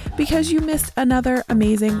sad because you missed another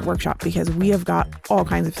amazing workshop, because we have got all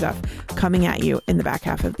kinds of stuff coming at you in the back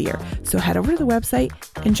half of the year. So head over to the website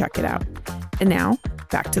and check it out. And now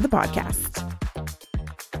back to the podcast.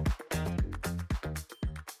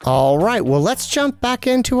 All right. Well, let's jump back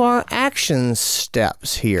into our action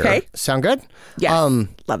steps here. Okay. Sound good? Yes.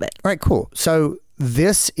 Love it. All right, cool. So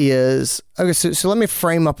this is, okay, so let me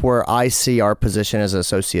frame up where I see our position as an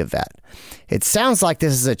associate vet. It sounds like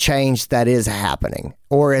this is a change that is happening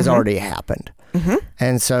or has already happened.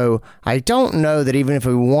 And so I don't know that even if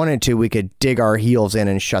we wanted to, we could dig our heels in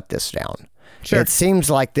and shut this down. Sure. It seems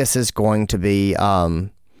like this is going to be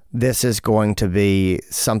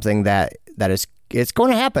something that is, it's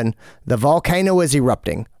going to happen. The volcano is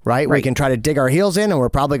erupting, right? We can try to dig our heels in and we're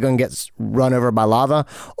probably going to get run over by lava,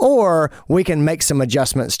 or we can make some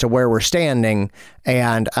adjustments to where we're standing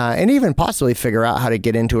and even possibly figure out how to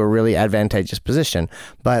get into a really advantageous position.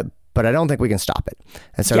 But I don't think we can stop it.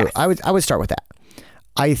 And so I would start with that.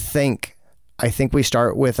 I think we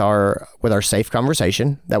start with our safe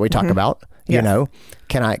conversation that we talk about. You know,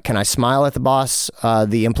 can I smile at the boss,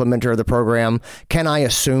 the implementer of the program? Can I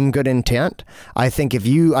assume good intent? I think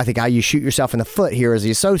how you shoot yourself in the foot here as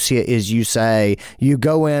the associate is you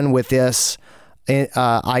go in with this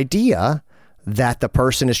idea that the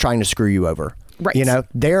person is trying to screw you over. Right. You know,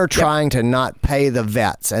 they're trying to not pay the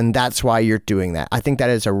vets, and that's why you're doing that. I think that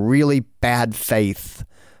is a really bad faith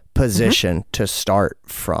position to start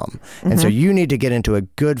from. And so you need to get into a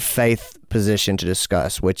good faith position to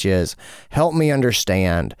discuss, which is, help me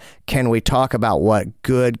understand, can we talk about what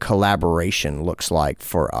good collaboration looks like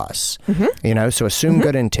for us? You know, so assume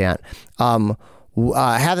good intent.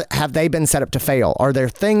 Have they been set up to fail? Are there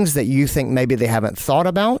things that you think maybe they haven't thought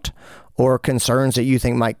about, or concerns that you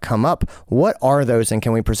think might come up? What are those, and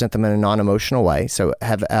can we present them in a non-emotional way? So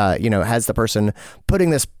has the person putting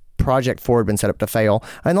this project forward been set up to fail?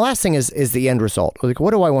 And the last thing is the end result. Like,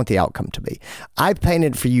 what do I want the outcome to be? I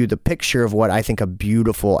painted for you the picture of what I think a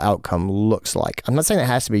beautiful outcome looks like. I'm not saying it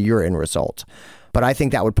has to be your end result, but I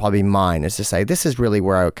think that would probably be mine, is to say, this is really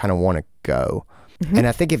where I kind of want to go. And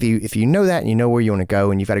I think if you know that and you know where you want to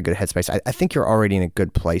go and you've got a good headspace, I think you're already in a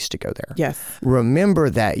good place to go there. Yes. Remember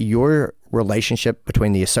that your relationship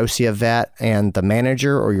between the associate vet and the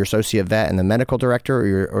manager, or your associate vet and the medical director, or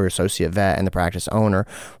your associate vet and the practice owner,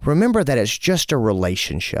 remember that it's just a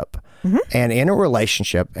relationship. And in a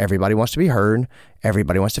relationship, everybody wants to be heard.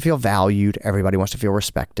 Everybody wants to feel valued. Everybody wants to feel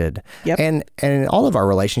respected. And in all of our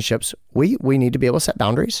relationships, we need to be able to set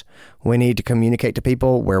boundaries. We need to communicate to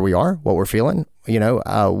people where we are, what we're feeling,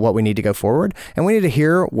 what we need to go forward. And we need to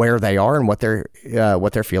hear where they are and what they're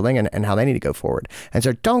feeling and how they need to go forward. And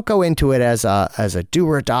so don't go into it as a do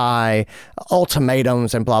or die,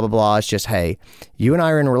 ultimatums and blah, blah, blah. It's just, hey, you and I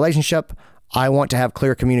are in a relationship. I want to have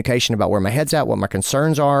clear communication about where my head's at, what my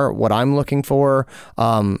concerns are, what I'm looking for.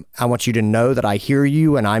 I want you to know that I hear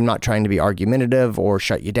you and I'm not trying to be argumentative or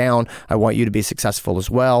shut you down. I want you to be successful as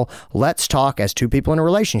well. Let's talk as two people in a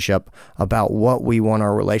relationship about what we want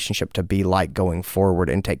our relationship to be like going forward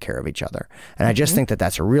and take care of each other. And I just think that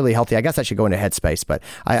that's a really healthy, I guess I should go into headspace, but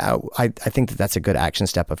I think that that's a good action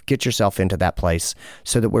step of get yourself into that place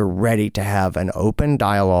so that we're ready to have an open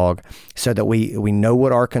dialogue so that we know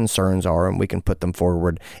what our concerns are and we can put them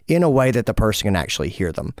forward in a way that the person can actually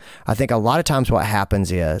hear them. I think a lot of times what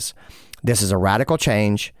happens is this is a radical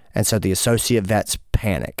change, and so the associate vets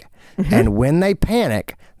panic. And when they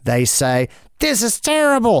panic, they say, this is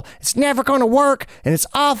terrible. It's never going to work, and it's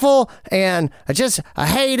awful, and I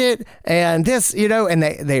hate it, and this, and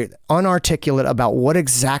they're unarticulate about what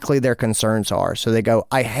exactly their concerns are. So they go,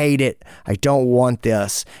 I hate it. I don't want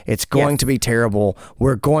this. It's going to be terrible.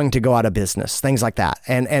 We're going to go out of business. Things like that.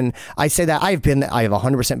 And I say that I have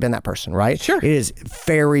 100% been that person, right? Sure. It is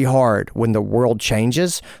very hard when the world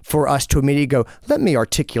changes for us to immediately go, let me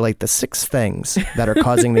articulate the 6 things that are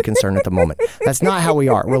causing me concern at the moment. That's not how we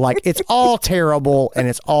are. We're like, it's all terrible and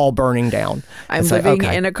it's all burning down. I'm living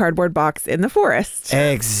in a cardboard box in the forest.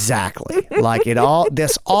 Exactly. Like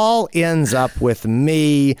this all ends up with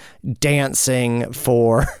me dancing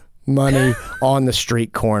for money on the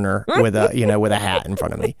street corner with a hat in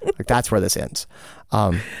front of me. Like that's where this ends.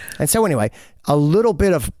 And so anyway, a little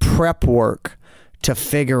bit of prep work to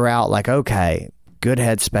figure out like, okay, good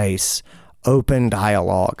headspace, open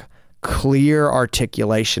dialogue, clear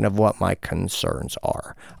articulation of what my concerns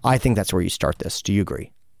are. I think that's where you start this. Do you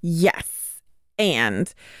agree? Yes.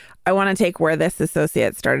 And I want to take where this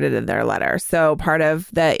associate started in their letter. So part of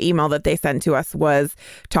the email that they sent to us was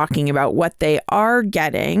talking about what they are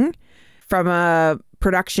getting from a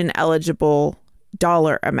production eligible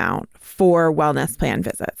dollar amount for wellness plan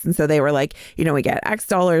visits. And so they were like, we get X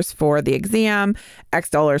dollars for the exam, X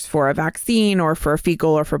dollars for a vaccine or for a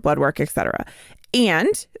fecal or for blood work, etc.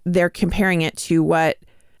 And they're comparing it to what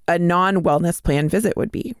a non-wellness plan visit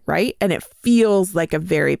would be, right? And it feels like a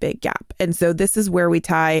very big gap. And so this is where we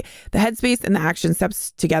tie the headspace and the action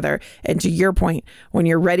steps together. And to your point, when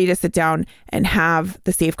you're ready to sit down and have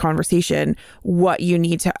the safe conversation, what you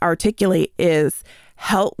need to articulate is,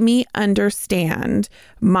 help me understand.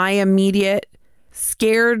 My immediate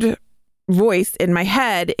scared voice in my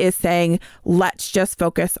head is saying, let's just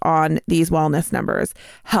focus on these wellness numbers.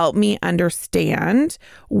 Help me understand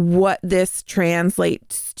what this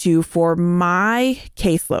translates to for my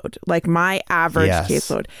caseload, like my average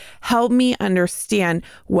caseload. Help me understand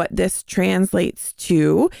what this translates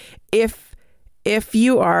to if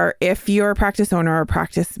your practice owner or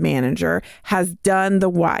practice manager has done the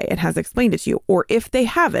why and has explained it to you, or if they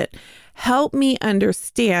haven't, help me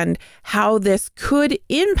understand how this could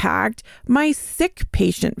impact my sick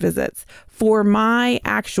patient visits for my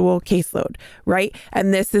actual caseload, right?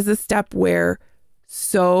 And this is a step where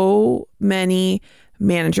so many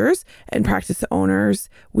managers and practice owners,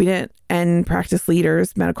 and practice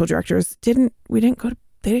leaders, medical directors, they didn't go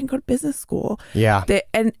to business school. Yeah.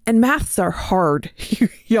 And maths are hard,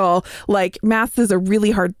 y'all. Like maths is a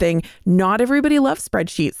really hard thing. Not everybody loves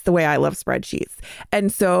spreadsheets the way I love spreadsheets.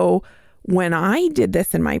 And so when I did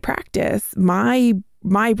this in my practice, my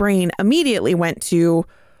brain immediately went to,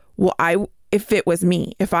 if it was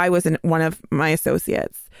me, if I was one of my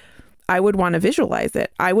associates, I would want to visualize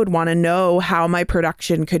it. I would want to know how my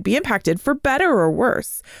production could be impacted for better or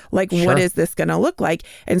worse. Like, what is this going to look like?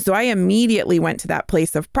 And so I immediately went to that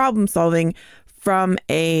place of problem solving from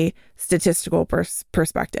a statistical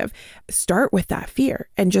perspective. Start with that fear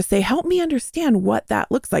and just say, help me understand what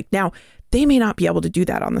that looks like. Now, they may not be able to do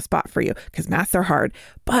that on the spot for you because maths are hard,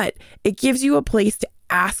 but it gives you a place to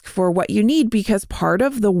ask for what you need, because part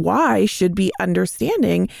of the why should be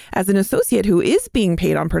understanding as an associate who is being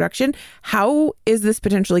paid on production, how is this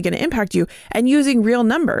potentially going to impact you, and using real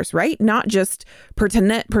numbers, right? Not just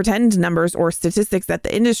pretend numbers or statistics that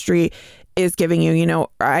the industry is giving you.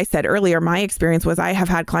 I said earlier, my experience was I have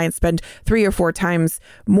had clients spend 3 or 4 times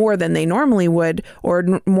more than they normally would,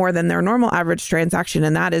 or more than their normal average transaction.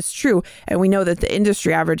 And that is true. And we know that the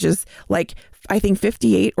industry average is like, I think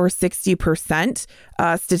 58 or 60%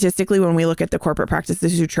 statistically, when we look at the corporate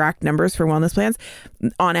practices who track numbers for wellness plans,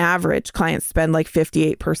 on average, clients spend like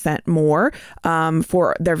 58% more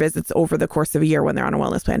for their visits over the course of a year when they're on a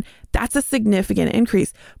wellness plan. That's a significant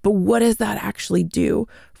increase. But what does that actually do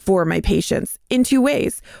for my patients in 2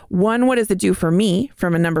 ways? One, what does it do for me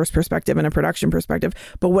from a numbers perspective and a production perspective?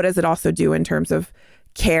 But what does it also do in terms of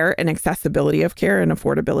care and accessibility of care and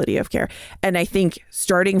affordability of care? And I think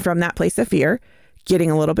starting from that place of fear,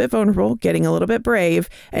 getting a little bit vulnerable, getting a little bit brave,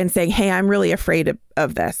 and saying, hey, I'm really afraid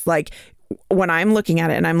of this. Like, when I'm looking at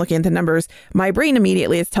it and I'm looking at the numbers, my brain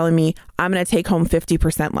immediately is telling me I'm going to take home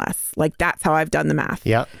 50% less. Like, that's how I've done the math.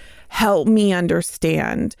 Yeah. Help me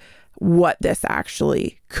understand what this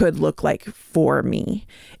actually could look like for me.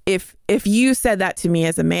 If you said that to me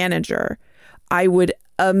as a manager, I would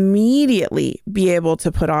immediately be able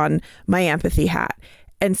to put on my empathy hat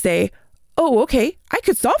and say, oh, okay, I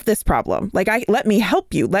could solve this problem. Like, let me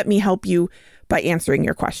help you. Let me help you by answering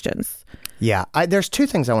your questions. Yeah, there's two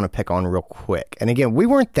things I want to pick on real quick. And again, we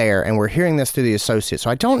weren't there and we're hearing this through the associate. So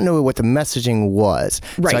I don't know what the messaging was.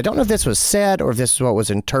 Right. So I don't know if this was said or if this is what was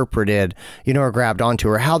interpreted, or grabbed onto,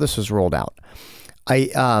 or how this was rolled out.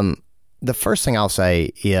 The first thing I'll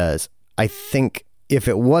say is, I think if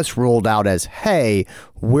it was rolled out as, hey,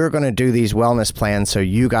 we're going to do these wellness plans so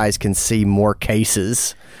you guys can see more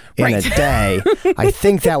cases in a day, I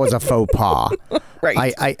think that was a faux pas.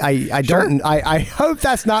 Right. I don't. Sure. I hope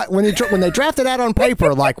that's not when they drafted that on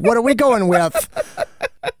paper. Like, what are we going with?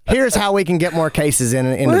 Here's how we can get more cases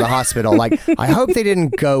into the hospital. Like, I hope they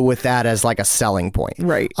didn't go with that as like a selling point.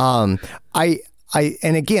 Right. And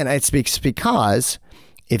again, it's because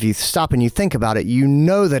if you stop and you think about it,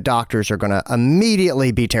 the doctors are going to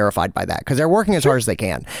immediately be terrified by that because they're working as hard as they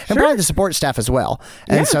can. And probably the support staff as well.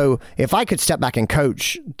 And so if I could step back and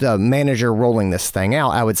coach the manager rolling this thing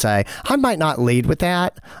out, I would say, I might not lead with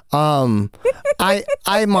that.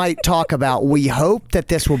 I might talk about, we hope that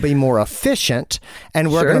this will be more efficient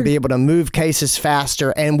and we're going to be able to move cases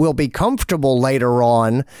faster and we'll be comfortable later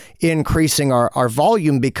on increasing our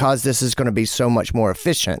volume because this is going to be so much more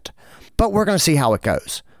efficient. But we're going to see how it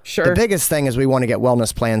goes. Sure. The biggest thing is we want to get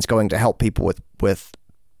wellness plans going to help people with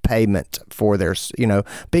payment for their,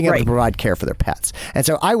 being able to provide care for their pets. And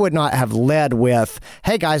so I would not have led with,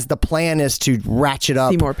 hey guys, the plan is to ratchet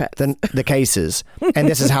up more pets. the cases. And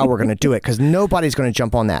this is how we're going to do it, because nobody's going to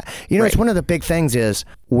jump on that. It's one of the big things is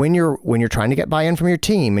when you're trying to get buy-in from your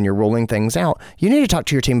team and you're rolling things out, you need to talk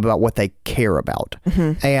to your team about what they care about.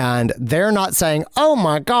 Mm-hmm. And they're not saying, oh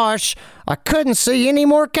my gosh, I couldn't see any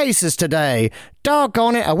more cases today.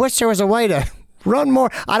 Doggone it. I wish there was a way to run more.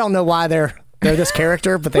 I don't know why they're this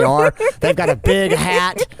character, but they are. They've got a big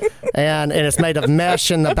hat, and it's made of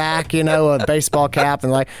mesh in the back, a baseball cap,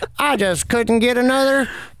 and like, I just couldn't get another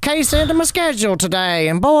case into my schedule today,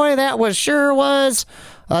 and boy, that sure was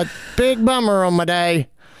a big bummer on my day.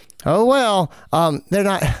 Oh well, they're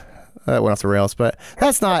not. That went off the rails, but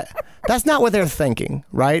that's not what they're thinking,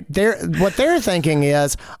 right? What they're thinking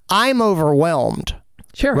is, I'm overwhelmed.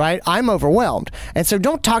 Sure. Right? I'm overwhelmed. And so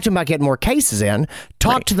don't talk to them about getting more cases in.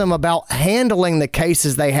 Talk to them about handling the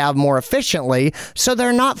cases they have more efficiently so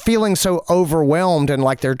they're not feeling so overwhelmed and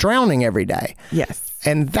like they're drowning every day. Yes.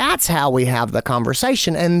 And that's how we have the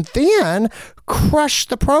conversation. And then crush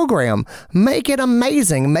the program. Make it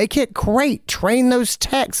amazing. Make it great. Train those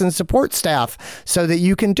techs and support staff so that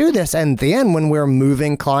you can do this. And then when we're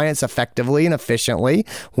moving clients effectively and efficiently,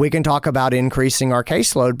 we can talk about increasing our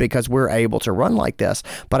caseload because we're able to run like this.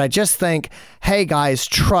 But I just think, hey guys,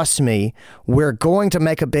 trust me, we're going to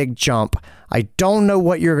make a big jump. I don't know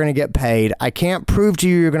what you're going to get paid. I can't prove to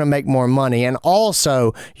you you're going to make more money. And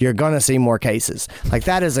also, you're going to see more cases. Like,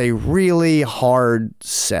 that is a really hard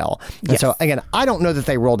sell. And so, again, I don't know that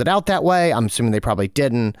they rolled it out that way. I'm assuming they probably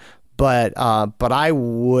didn't. But I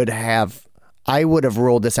would have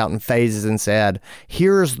rolled this out in phases and said,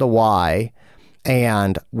 here's the why.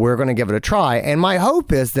 And we're going to give it a try. And my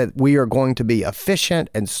hope is that we are going to be efficient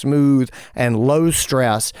and smooth and low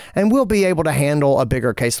stress, and we'll be able to handle a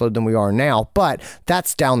bigger caseload than we are now. But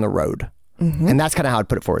that's down the road. Mm-hmm. And that's kind of how I'd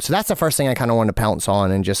put it forward. So that's the first thing I kind of wanted to pounce on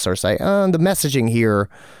and just sort of say, the messaging here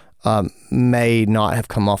may not have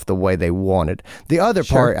come off the way they wanted. The other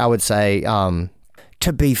part, I would say,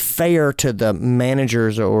 to be fair to the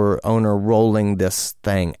managers or owner rolling this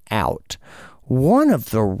thing out, one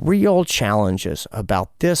of the real challenges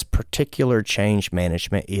about this particular change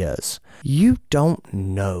management is you don't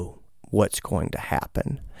know what's going to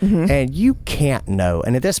happen. Mm-hmm. And you can't know.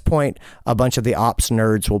 And at this point, a bunch of the ops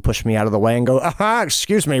nerds will push me out of the way and go,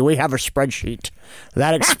 excuse me, we have a spreadsheet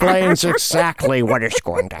that explains exactly what is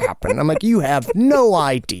going to happen. I'm like, you have no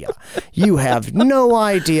idea. You have no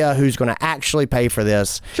idea who's going to actually pay for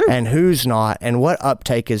this and who's not and what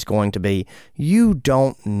uptake is going to be. You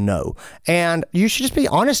don't know. And you should just be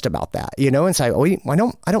honest about that, and say, I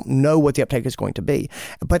don't know what the uptake is going to be.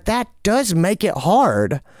 But that does make it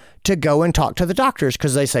hard to go and talk to the doctors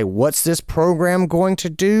because they say, what's this program going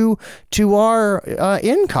to do to our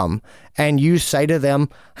income? And you say to them,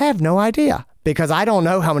 I have no idea because I don't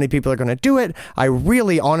know how many people are going to do it. I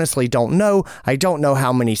really honestly don't know. I don't know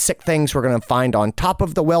how many sick things we're going to find on top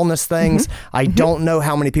of the wellness things. I don't know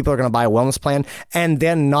how many people are going to buy a wellness plan and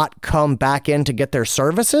then not come back in to get their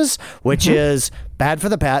services, which is bad for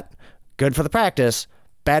the pet, good for the practice,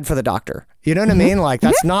 bad for the doctor. You know what I mean? Like,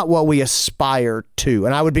 that's not what we aspire to.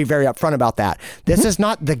 And I would be very upfront about that. This is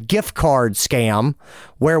not the gift card scam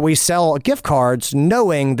where we sell gift cards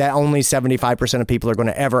knowing that only 75% of people are going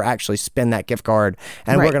to ever actually spend that gift card,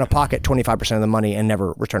 and we're going to pocket 25% of the money and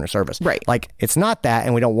never return a service. Right. Like, it's not that,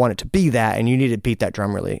 and we don't want it to be that, and you need to beat that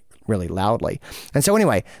drum really, really loudly. And so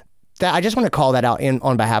anyway, I just want to call that out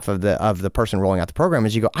on behalf of the person rolling out the program.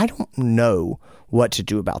 Is you go, I don't know what to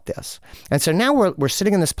do about this. And so now we're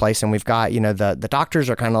sitting in this place, and we've got, the doctors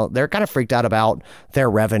are kind of freaked out about their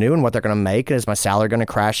revenue and what they're going to make. Is my salary going to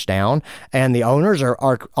crash down? And the owners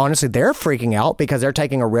are honestly, they're freaking out because they're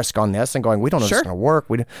taking a risk on this and going, we don't know if it's going to work.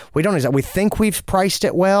 We don't know. We think we've priced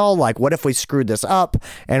it well. Like, what if we screwed this up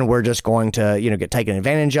and we're just going to, get taken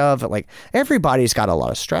advantage of? Like, everybody's got a lot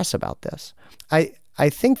of stress about this. I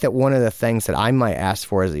think that one of the things that I might ask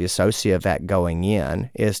for as the associate vet going in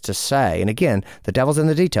is to say, and again, the devil's in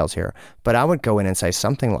the details here, but I would go in and say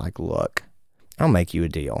something like, look, I'll make you a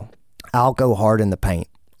deal. I'll go hard in the paint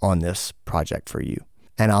on this project for you.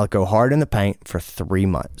 And I'll go hard in the paint for 3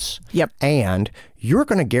 months. Yep. And you're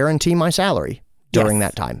going to guarantee my salary during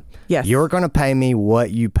that time. Yes. You're going to pay me what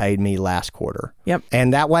you paid me last quarter. Yep.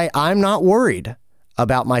 And that way I'm not worried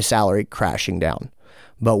about my salary crashing down.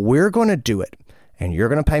 But we're going to do it. And you're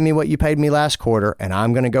going to pay me what you paid me last quarter, and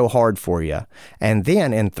I'm going to go hard for you. And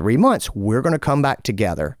then in 3 months, we're going to come back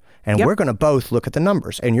together, and we're going to both look at the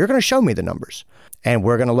numbers, and you're going to show me the numbers. And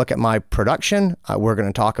we're going to look at my production. We're going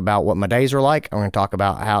to talk about what my days are like. I'm going to talk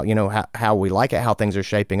about how we like it, how things are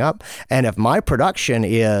shaping up. And if my production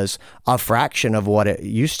is a fraction of what it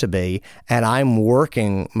used to be, and I'm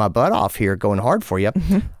working my butt off here, going hard for you,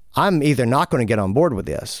 I'm either not going to get on board with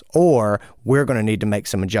this, or we're going to need to make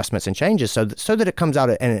some adjustments and changes so that it comes out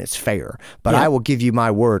and it's fair. But I will give you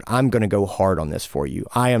my word, I'm going to go hard on this for you.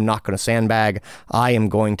 I am not going to sandbag. I am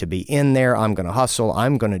going to be in there. I'm going to hustle.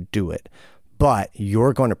 I'm going to do it. But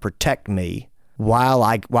you're going to protect me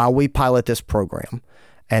while we pilot this program.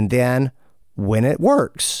 And then when it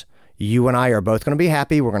works, you and I are both going to be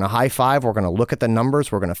happy. We're going to high five. We're going to look at the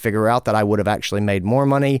numbers. We're going to figure out that I would have actually made more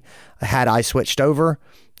money had I switched over.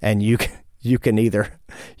 And you can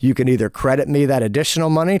either credit me that additional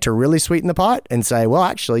money to really sweeten the pot and say, well,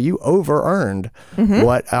 actually, you over-earned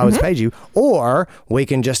what I was paid you. Or we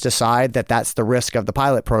can just decide that that's the risk of the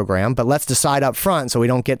pilot program, but let's decide up front so we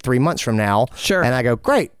don't get 3 months from now. Sure. And I go,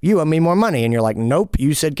 great, you owe me more money. And you're like, nope,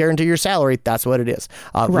 you said guarantee your salary. That's what it is.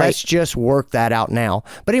 Let's just work that out now.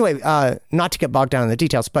 But anyway, not to get bogged down in the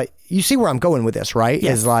details, but you see where I'm going with this, right?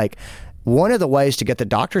 Yes. Is like, one of the ways to get the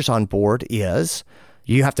doctors on board is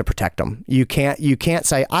you have to protect them. You can't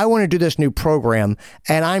say, I want to do this new program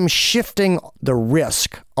and I'm shifting the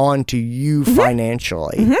risk onto you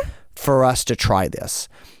financially for us to try this.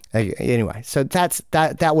 Anyway, so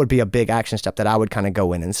that would be a big action step that I would kind of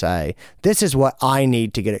go in and say, this is what I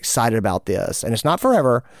need to get excited about this. And it's not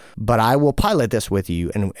forever, but I will pilot this with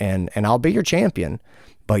you and I'll be your champion.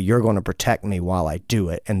 But you're going to protect me while I do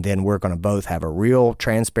it. And then we're going to both have a real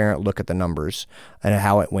transparent look at the numbers and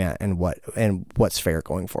how it went and what's fair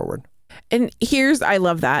going forward. And I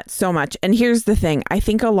love that so much. And here's the thing. I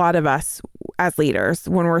think a lot of us as leaders,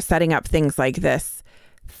 when we're setting up things like this,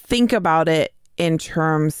 think about it in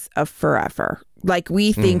terms of forever. Like,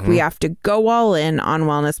 we think we have to go all in on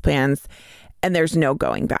wellness plans and there's no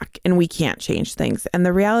going back and we can't change things. And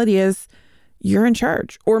the reality is, you're in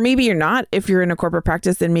charge. Or maybe you're not if you're in a corporate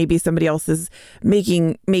practice and maybe somebody else is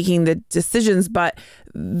making the decisions, but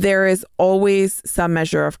there is always some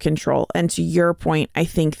measure of control. And to your point, I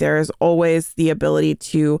think there is always the ability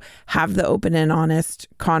to have the open and honest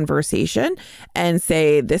conversation and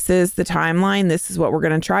say, this is the timeline. This is what we're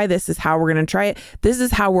going to try. This is how we're going to try it. This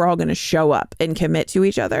is how we're all going to show up and commit to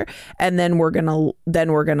each other. And then we're going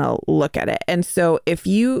to look at it. And so if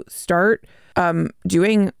you start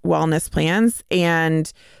doing wellness plans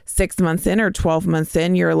and 6 months in or 12 months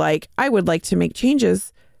in, you're like, I would like to make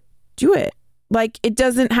changes, do it. Like, it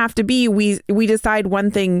doesn't have to be, we decide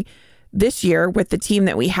one thing this year with the team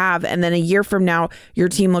that we have, and then a year from now, your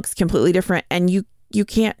team looks completely different and you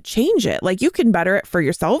can't change it. Like, you can better it for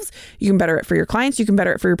yourselves. You can better it for your clients. You can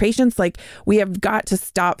better it for your patients. Like, we have got to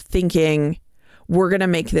stop thinking we're going to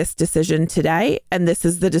make this decision today, and this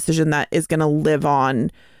is the decision that is going to live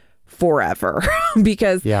on forever.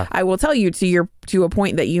 Because I will tell you, to a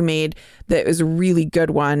point that you made that is a really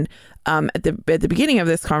good one at the beginning of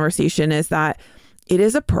this conversation, is that it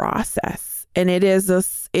is a process. And it is a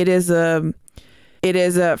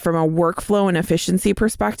from a workflow and efficiency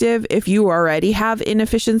perspective. If you already have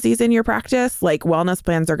inefficiencies in your practice, like wellness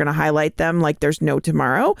plans are going to highlight them like there's no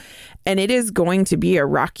tomorrow. And it is going to be a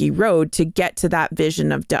rocky road to get to that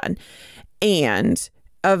vision of done. And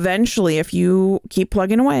eventually, if you keep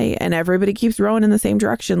plugging away and everybody keeps rowing in the same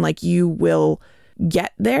direction, like you will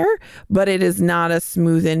get there. But it is not a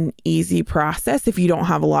smooth and easy process if you don't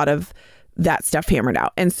have a lot of that stuff hammered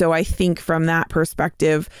out. And so I think from that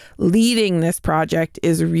perspective, leading this project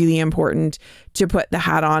is really important to put the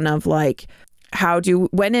hat on of like,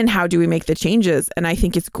 when and how do we make the changes? And I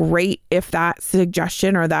think it's great if that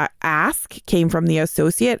suggestion or that ask came from the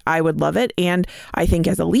associate. I would love it. And I think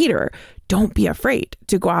as a leader, don't be afraid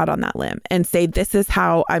to go out on that limb and say, this is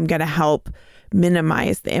how I'm going to help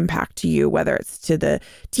minimize the impact to you, whether it's to the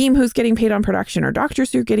team who's getting paid on production or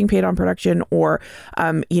doctors who are getting paid on production, or,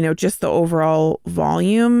 just the overall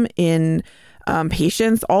volume in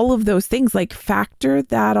patients, all of those things. Like factor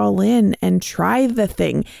that all in and try the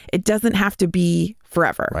thing. It doesn't have to be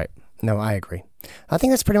forever. Right. No, I agree. I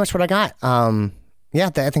think that's pretty much what I got. I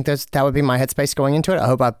think that would be my headspace going into it. I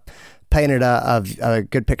hope I painted a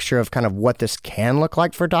good picture of kind of what this can look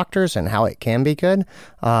like for doctors and how it can be good.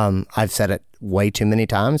 I've said it way too many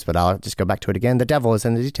times, but I'll just go back to it again. The devil is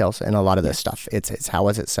in the details in a lot of this stuff. It's how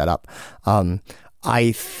is it set up?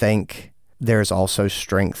 I think there's also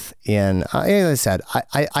strength in, as I said,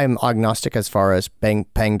 I'm agnostic as far as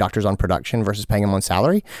paying doctors on production versus paying them on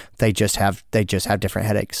salary. They just have different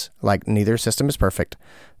headaches. Like neither system is perfect.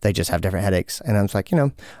 They just have different headaches. And I'm just like,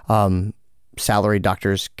 salary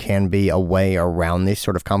doctors can be a way around these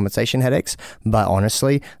sort of compensation headaches. But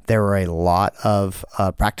honestly, there are a lot of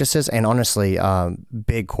practices and honestly,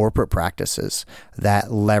 big corporate practices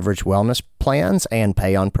that leverage wellness plans and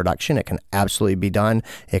pay on production. It can absolutely be done.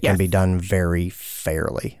 It can be done very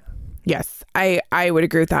fairly. Yes, I would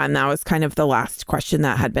agree with that. And that was kind of the last question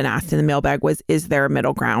that had been asked in the mailbag was, is there a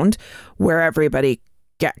middle ground where everybody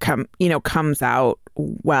comes out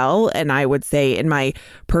well? And I would say in my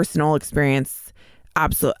personal experience,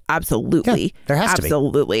 absolutely. Yeah, there has to be.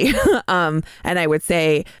 Absolutely. And I would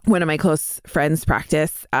say one of my close friends'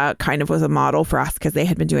 practice kind of was a model for us because they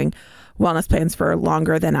had been doing wellness plans for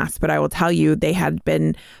longer than us. But I will tell you, by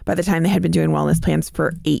the time they had been doing wellness plans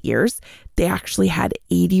for 8 years, they actually had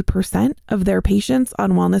 80% of their patients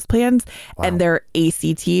on wellness plans. Wow. And their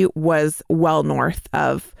ACT was well north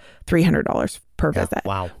of $300 per visit.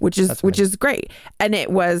 Wow. Which is great. And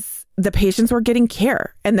the patients were getting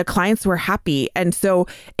care and the clients were happy. And so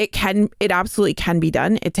it absolutely can be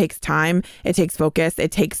done. It takes time. It takes focus.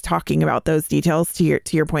 It takes talking about those details to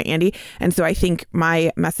your point, Andy. And so I think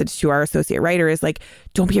my message to our associate writer is like,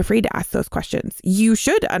 don't be afraid to ask those questions. You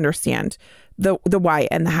should understand the why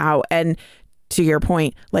and the how. And to your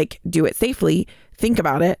point, like do it safely. Think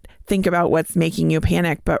about it. Think about what's making you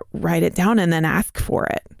panic, but write it down and then ask for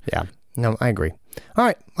it. Yeah. No, I agree. All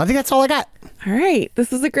right. I think that's all I got. All right.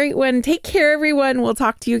 This was a great one. Take care, everyone. We'll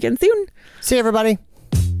talk to you again soon. See you, everybody.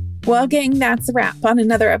 Well, gang, that's a wrap on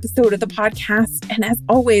another episode of the podcast. And as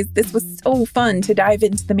always, this was so fun to dive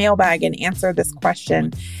into the mailbag and answer this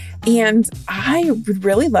question. And I would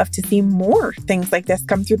really love to see more things like this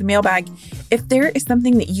come through the mailbag. If there is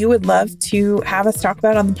something that you would love to have us talk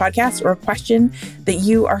about on the podcast or a question that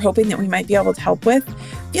you are hoping that we might be able to help with,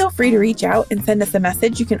 feel free to reach out and send us a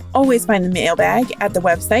message. You can always find the mailbag at the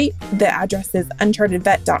website. The address is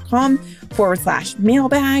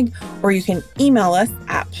unchartedvet.com/mailbag, or you can email us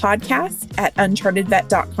at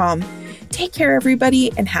podcast@unchartedvet.com. Take care,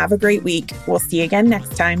 everybody, and have a great week. We'll see you again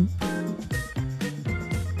next time.